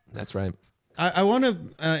all. That's right. I want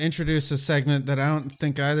to introduce a segment that I don't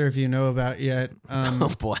think either of you know about yet.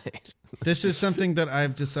 Oh, boy. This is something that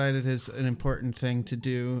I've decided is an important thing to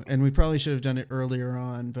do, and we probably should have done it earlier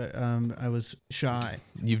on, but I was shy.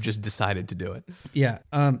 You've just decided to do it. Yeah.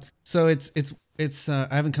 So it's I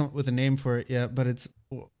haven't come up with a name for it yet, but it's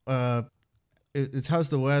How's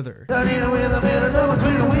the Weather?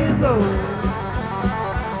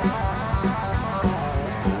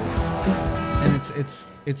 And it's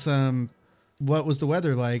what was the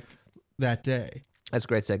weather like that day? That's a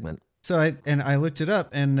great segment. So I looked it up,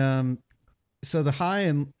 and so the high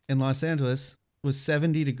in Los Angeles was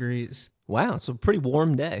 70 degrees, Wow, it's a pretty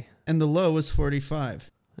warm day. and the low was 45.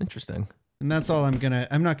 Interesting. And that's all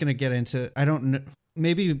I'm not gonna get into. I don't know.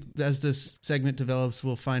 Maybe as this segment develops,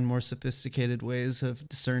 we'll find more sophisticated ways of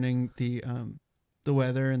discerning the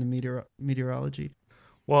weather and the meteorology.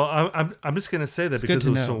 Well, I'm just gonna say that It's because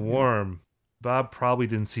good it to was so know. warm, Bob probably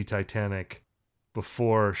didn't see Titanic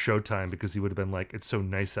before showtime because he would have been like, "It's so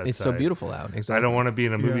nice outside. It's so beautiful out. Exactly. I don't want to be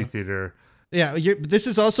in a movie Yeah. theater." Yeah, this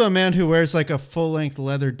is also a man who wears like a full length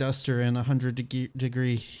leather duster in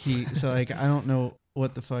 100-degree heat. So like, I don't know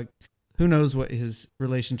what the fuck. Who knows what his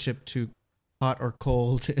relationship to hot or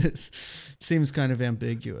cold is? It seems kind of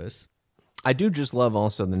ambiguous. I do just love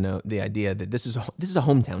also the idea that this is a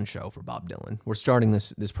hometown show for Bob Dylan. We're starting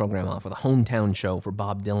this program off with a hometown show for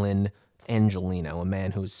Bob Dylan Angelino, a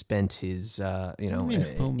man who's spent his What do you mean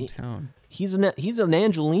hometown? He's an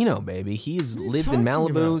Angelino, baby. He's What are you lived in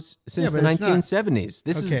talking Malibu about? since Yeah, the but it's not- 1970s.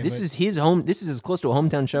 This Okay, is his home. This is as close to a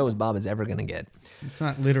hometown show as Bob is ever going to get. It's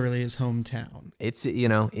not literally his hometown. It's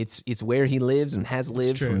it's where he lives and has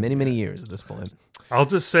lived for true. many years at this point. I'll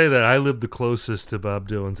just say that I live the closest to Bob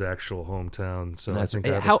Dylan's actual hometown, so I think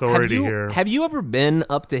I have authority here. Have you ever been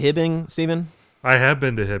up to Hibbing, Stephen? I have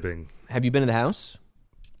been to Hibbing. Have you been to the house?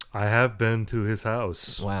 I have been to his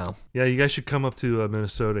house. Wow, Yeah, you guys should come up to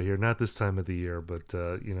Minnesota here. Not this time of the year, but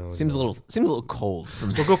seems a little cold for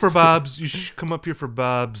me. We'll go for Bob's. You should come up here for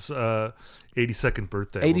Bob's 82nd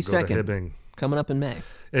birthday. 82nd. We'll go to Hibbing Coming up in May.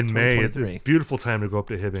 in May. It's 2023. a beautiful time to go up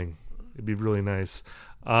to Hibbing. It'd be really nice.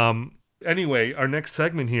 Anyway, our next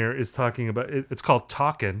segment here is talking about. It's called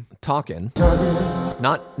Talkin'. Talking,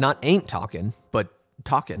 not ain't talking, but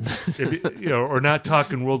talking or not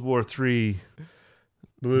talking World War III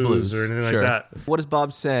blues or anything sure. like that. What does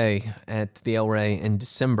Bob say at the El Rey in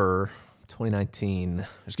December 2019?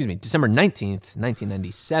 Excuse me, December 19th,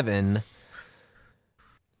 1997.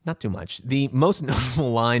 Not too much. The most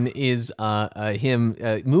notable line is him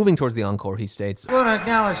moving towards the encore. He states, I want to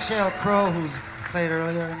acknowledge Sheryl Crow, who's played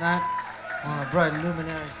earlier tonight. One of the bright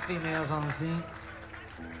luminary females on the scene.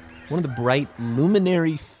 one of the bright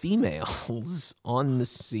luminary females on the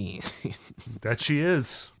scene. That she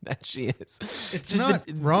is. That she is. It's not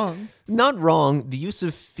wrong. Not wrong. The use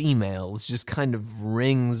of females just kind of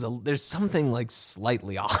rings. There's something like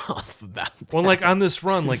slightly off about that. Well, like on this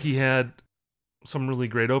run, like he had some really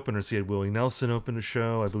great openers. He had Willie Nelson open a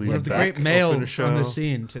show. I believe One of the Beck great males opened a show. on the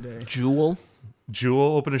scene today. Jewel.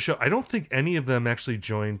 Jewel opened a show. I don't think any of them actually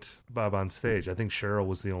joined Bob on stage. I think Cheryl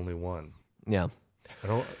was the only one. Yeah.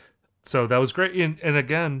 So that was great. And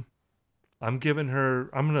again, I'm going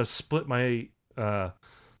to split my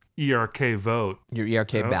ERK vote. Your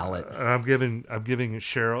ERK ballot. I'm giving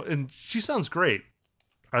Cheryl, and she sounds great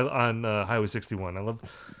on Highway 61. I love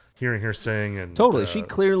hearing her sing. And Totally. She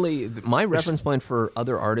clearly, my reference point for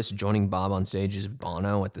other artists joining Bob on stage is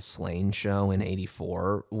Bono at the Slane show in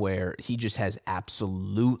 '84, where he just has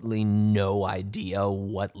absolutely no idea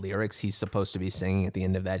what lyrics he's supposed to be singing at the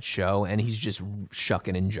end of that show. And he's just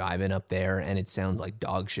shucking and jiving up there, and it sounds like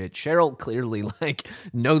dog shit. Cheryl clearly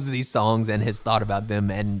knows these songs and has thought about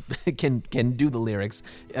them and can do the lyrics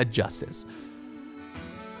justice.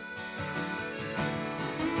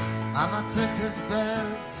 Mama took this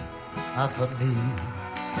bed off of me.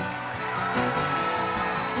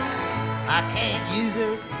 I can't use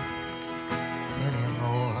it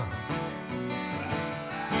anymore.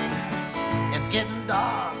 It's getting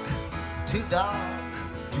dark, too dark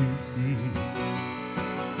to see.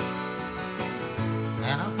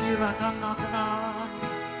 And I feel like I'm knocking on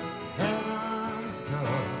heaven's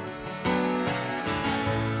door.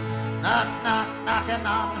 Knock, knock, knocking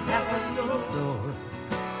on heaven's door.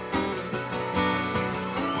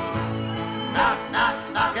 Knock, knock,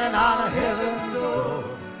 knocking on heaven's door.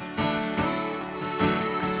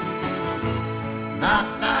 Knock,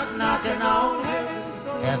 knock, knocking on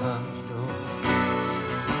heaven's door.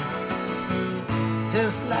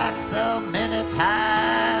 Just like so many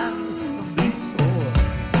times before.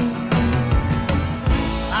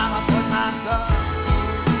 I'ma put my gun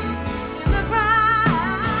in the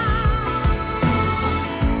ground,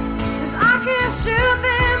 'cause I can't shoot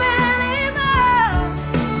them.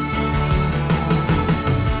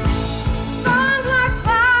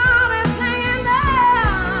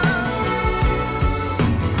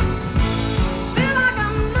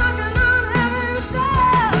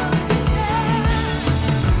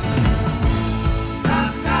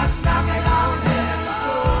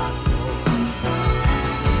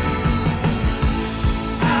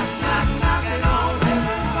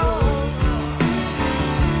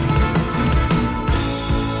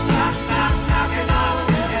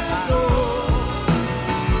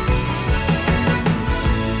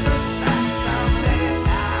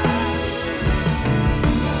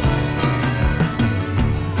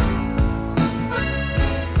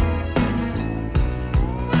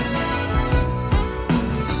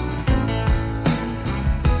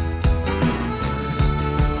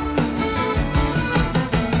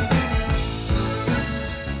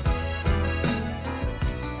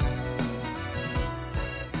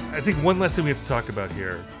 I think one last thing we have to talk about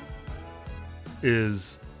here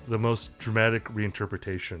is the most dramatic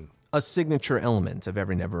reinterpretation. A signature element of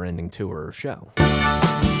every never-ending tour or show.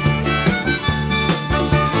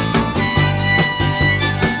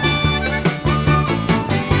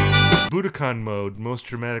 Budokan mode, most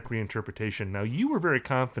dramatic reinterpretation. Now, you were very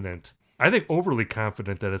confident, I think overly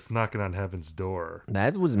confident, that it's knocking on heaven's door.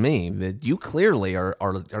 That was me. But you clearly are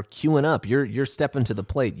queuing up. You're stepping to the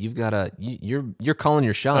plate. You've got you're calling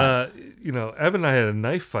your shot. Evan and I had a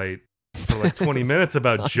knife fight for like 20 minutes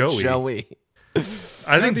about Joey. Joey.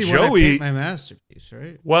 I think When I Joey, paint my masterpiece,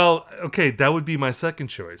 right? well, okay, that would be my second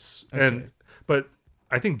choice. Okay. But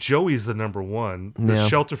I think Joey's the number one. The Yeah.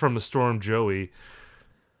 Shelter from the Storm Joey.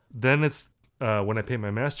 Then it's When I Paint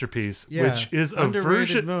My Masterpiece, Yeah, which is a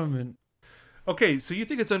underrated version. moment. Okay, so you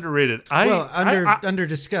think it's underrated? Under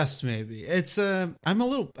discussed maybe. It's I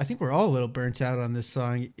think we're all a little burnt out on this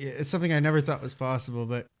song. It's something I never thought was possible,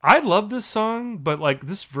 but I love this song, but like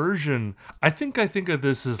this version, I think of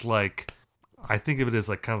this as like, I think of it as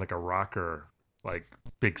like kind of like a rocker, like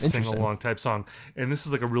big sing along type song, and this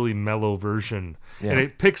is like a really mellow version, Yeah. and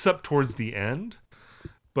it picks up towards the end.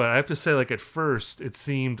 But I have to say, like at first, it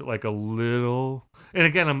seemed like a little. And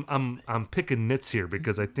again, I'm picking nits here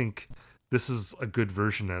because I think this is a good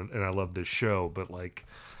version and I love this show, but like,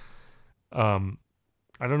 I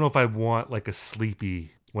don't know if I want like a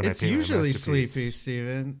sleepy when It's I pay my usually masterpiece. sleepy,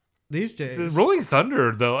 Steven. These days. Rolling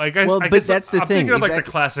Thunder, though, I guess. Well, I but guess that's the I'm thing, thinking of like the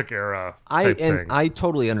exactly. classic era. Type thing. I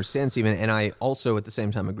totally understand, Stephen, and I also at the same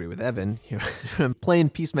time agree with Evan. Here, I'm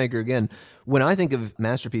playing Peacemaker again. When I think of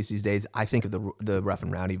Masterpiece these days, I think of the Rough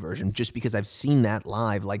and Rowdy version, just because I've seen that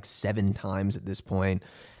live like 7 times at this point,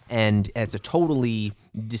 and it's a totally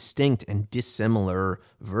distinct and dissimilar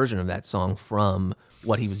version of that song from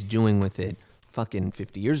what he was doing with it fucking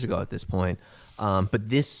 50 years ago at this point. But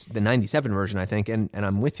this, the 97 version, I think, and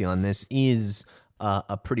I'm with you on this, is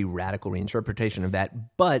a pretty radical reinterpretation of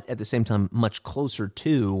that, but at the same time, much closer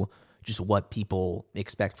to just what people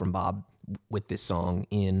expect from Bob with this song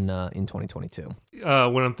in 2022.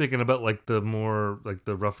 When I'm thinking about like the more like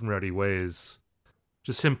the Rough and Rowdy ways,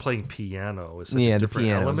 just him playing piano is such a The different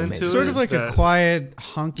piano is element to amazing. it. Sort of like that- a quiet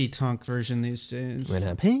honky tonk version these days. When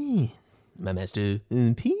I pay my master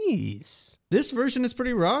in peace. This version is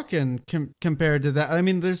pretty rockin' compared to that. I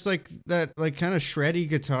mean, there's like that like kind of shreddy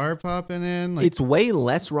guitar popping in. Like, It's way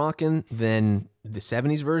less rockin' than the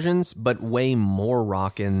 70s versions, but way more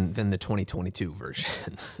rockin' than the 2022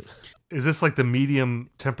 version. Is this like the medium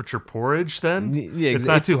temperature porridge then? Yeah, it's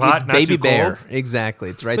not too hot, it's not Baby too Bear. cold. Exactly.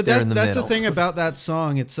 It's right but there in the that's middle. the thing about that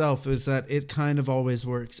song itself is that it kind of always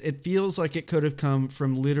works. It feels like it could have come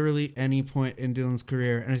from literally any point in Dylan's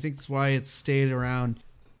career, and I think that's why it's stayed around.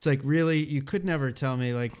 It's like, really, you could never tell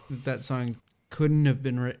me like that song couldn't have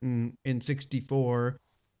been written in 64,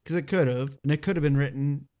 because it could have, and it could have been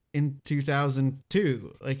written in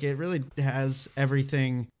 2002. Like, it really has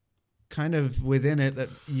everything kind of within it that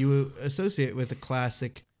you associate with a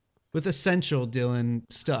classic, with essential Dylan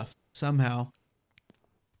stuff somehow.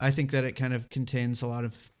 I think that it kind of contains a lot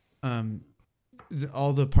of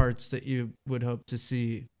all the parts that you would hope to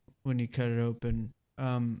see when you cut it open.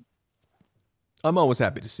 I'm always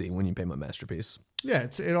happy to see When You Pay My Masterpiece. Yeah,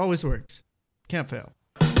 it always works. Can't fail.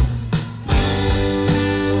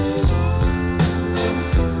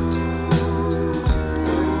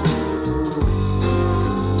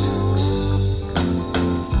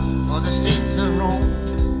 For the streets of Rome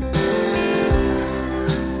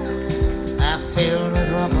are filled with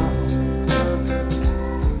rubble.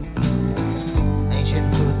 Ancient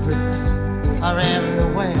footprints are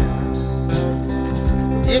everywhere.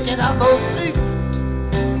 You can almost think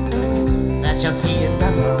that you'll see it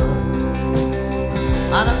double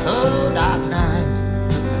on a cold dark night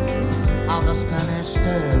on the Spanish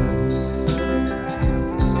Trail.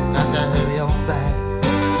 Got to hurry on back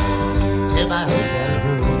to my hotel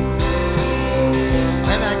room.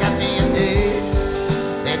 When I got me a date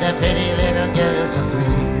with that pretty little girl from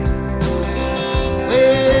Greece.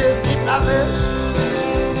 Well, sleep lovers,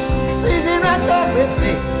 sleeping right there with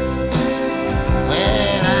me.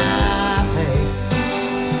 When I pay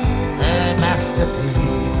a masterpiece.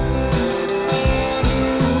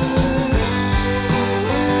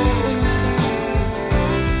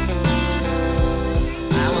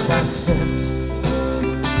 I was unspent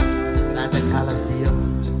inside the Coliseum,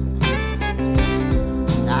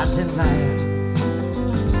 dodging lions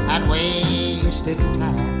and wasted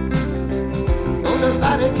time. Oh, those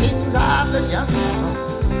mighty kings of the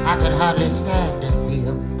jungle, I could hardly stand to see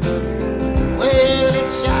them. Well, it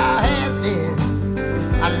sure has been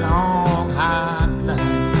a long, hard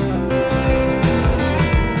climb.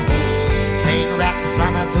 Train rats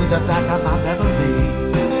running through the back of my memory.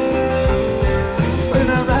 When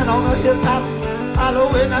I ran on the hilltop,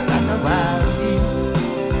 following the back of wild geese.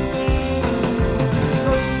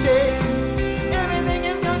 Someday, everything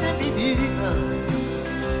is gonna be beautiful.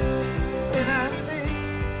 And I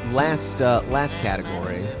think Last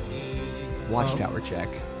category, Watchtower check.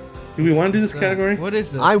 Do we want to do this So, category? What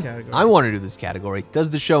is this I category? want to do this category. Does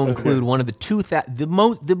the show include one of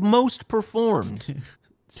the most performed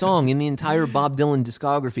song in the entire Bob Dylan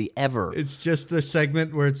discography ever? It's just the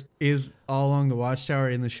segment where is All Along the Watchtower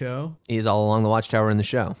in the show. Is All Along the Watchtower in the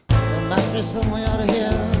show? there must be some way out of here.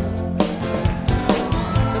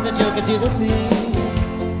 To the joker, to the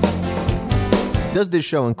thief. Does this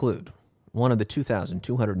show include one of the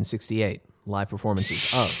 2,268 live performances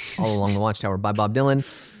of All Along the Watchtower by Bob Dylan?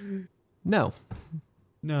 No.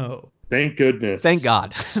 No. Thank goodness. Thank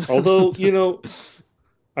God. Although,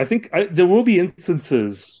 I think there will be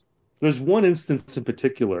instances. There's one instance in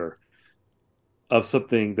particular of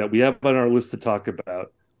something that we have on our list to talk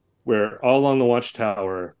about where All Along the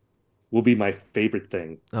Watchtower will be my favorite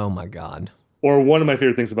thing, Oh my God. or one of my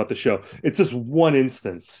favorite things about the show. It's just one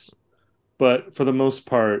instance, but for the most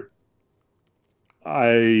part,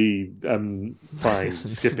 I am fine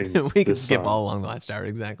skipping. We can this skip song. all along the Watchtower,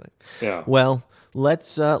 exactly. Yeah. Well,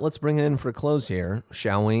 let's bring it in for a close here,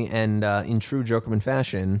 shall we? And in true Jokerman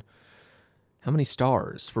fashion, how many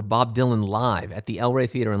stars for Bob Dylan live at the El Rey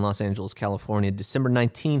Theater in Los Angeles, California, December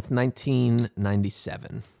 19th,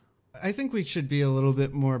 1997? I think we should be a little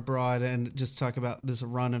bit more broad and just talk about this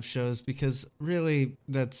run of shows, because really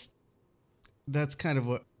that's kind of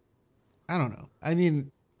what, I don't know. I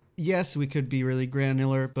mean, yes, we could be really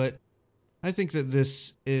granular, but I think that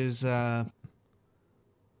this is, to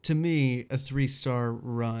me, a 3-star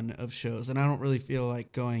run of shows. And I don't really feel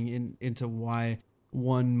like going into why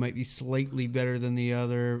one might be slightly better than the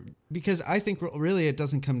other, because I think really it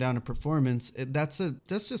doesn't come down to performance. That's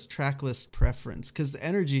just track list preference, because the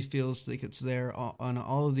energy feels like it's there on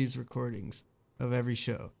all of these recordings of every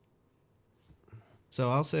show. So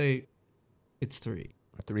I'll say it's 3.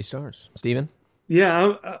 3 stars. Steven?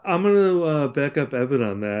 Yeah, I'm going to back up Evan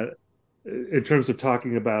on that in terms of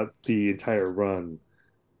talking about the entire run,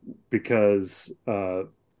 because I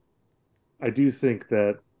do think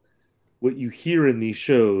that what you hear in these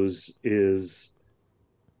shows is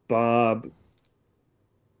Bob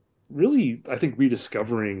really, I think,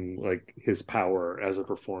 rediscovering like his power as a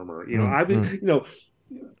performer.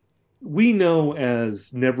 We know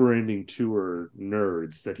as Never Ending Tour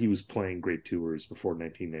nerds that he was playing great tours before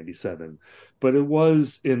 1997, but it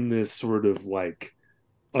was in this sort of like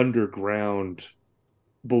underground,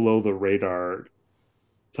 below the radar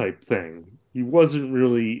type thing. He wasn't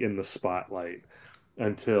really in the spotlight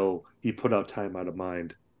until he put out Time Out of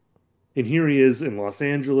Mind. And here he is in Los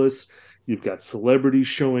Angeles. You've got celebrities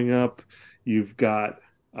showing up. You've got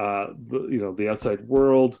the outside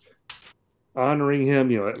world honoring him.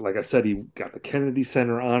 Like I said, he got the Kennedy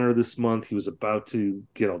Center honor this month. He was about to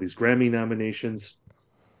get all these Grammy nominations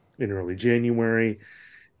in early January.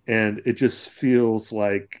 And it just feels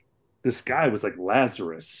like this guy was like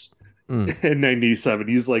Lazarus in 97.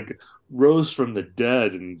 He's like rose from the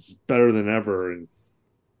dead and is better than ever. And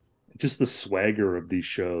just the swagger of these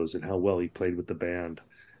shows and how well he played with the band,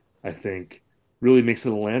 I think, really makes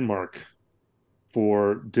it a landmark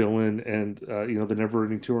for Dylan and the Never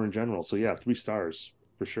Ending Tour in general. So yeah, 3 stars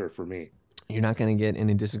for sure for me. You're not going to get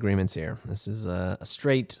any disagreements here. This is a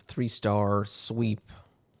straight 3-star sweep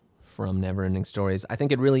from Never Ending Stories. I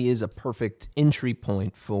think it really is a perfect entry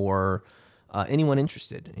point for anyone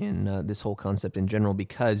interested in this whole concept in general,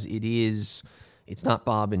 because it's not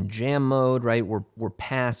Bob in jam mode, right? We're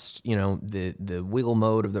past, the wiggle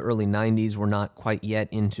mode of the early 90s. We're not quite yet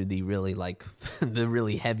into the really the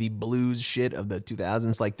really heavy blues shit of the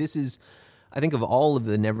 2000s. Like, this is, I think, of all of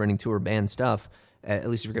the Never Ending Tour band stuff, at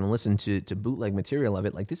least if you're going to listen to bootleg material of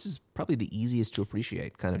it, like, this is probably the easiest to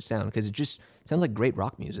appreciate kind of sound, because it just sounds like great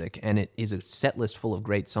rock music, and it is a set list full of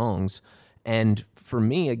great songs. And for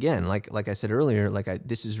me, again, like I said earlier,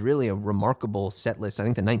 this is really a remarkable set list. I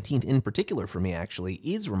think the 19th in particular for me actually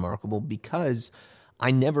is remarkable, because I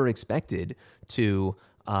never expected to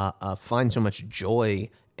find so much joy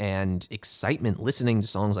and excitement listening to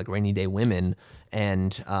songs like Rainy Day Women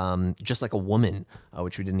and Just Like a Woman,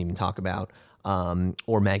 which we didn't even talk about,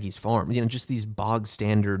 or Maggie's Farm. Just these bog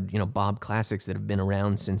standard, Bob classics that have been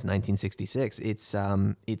around since 1966.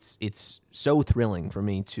 It's so thrilling for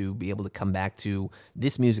me to be able to come back to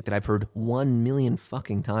this music that I've heard 1 million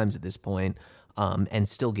fucking times at this point, and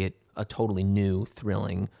still get a totally new,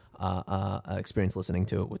 thrilling experience listening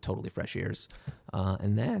to it with totally fresh ears.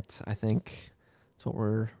 And that, I think, is what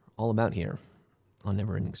we're all about here on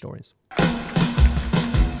Never Ending Stories.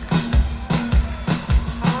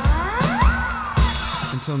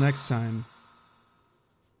 Until next time,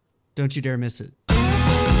 don't you dare miss it.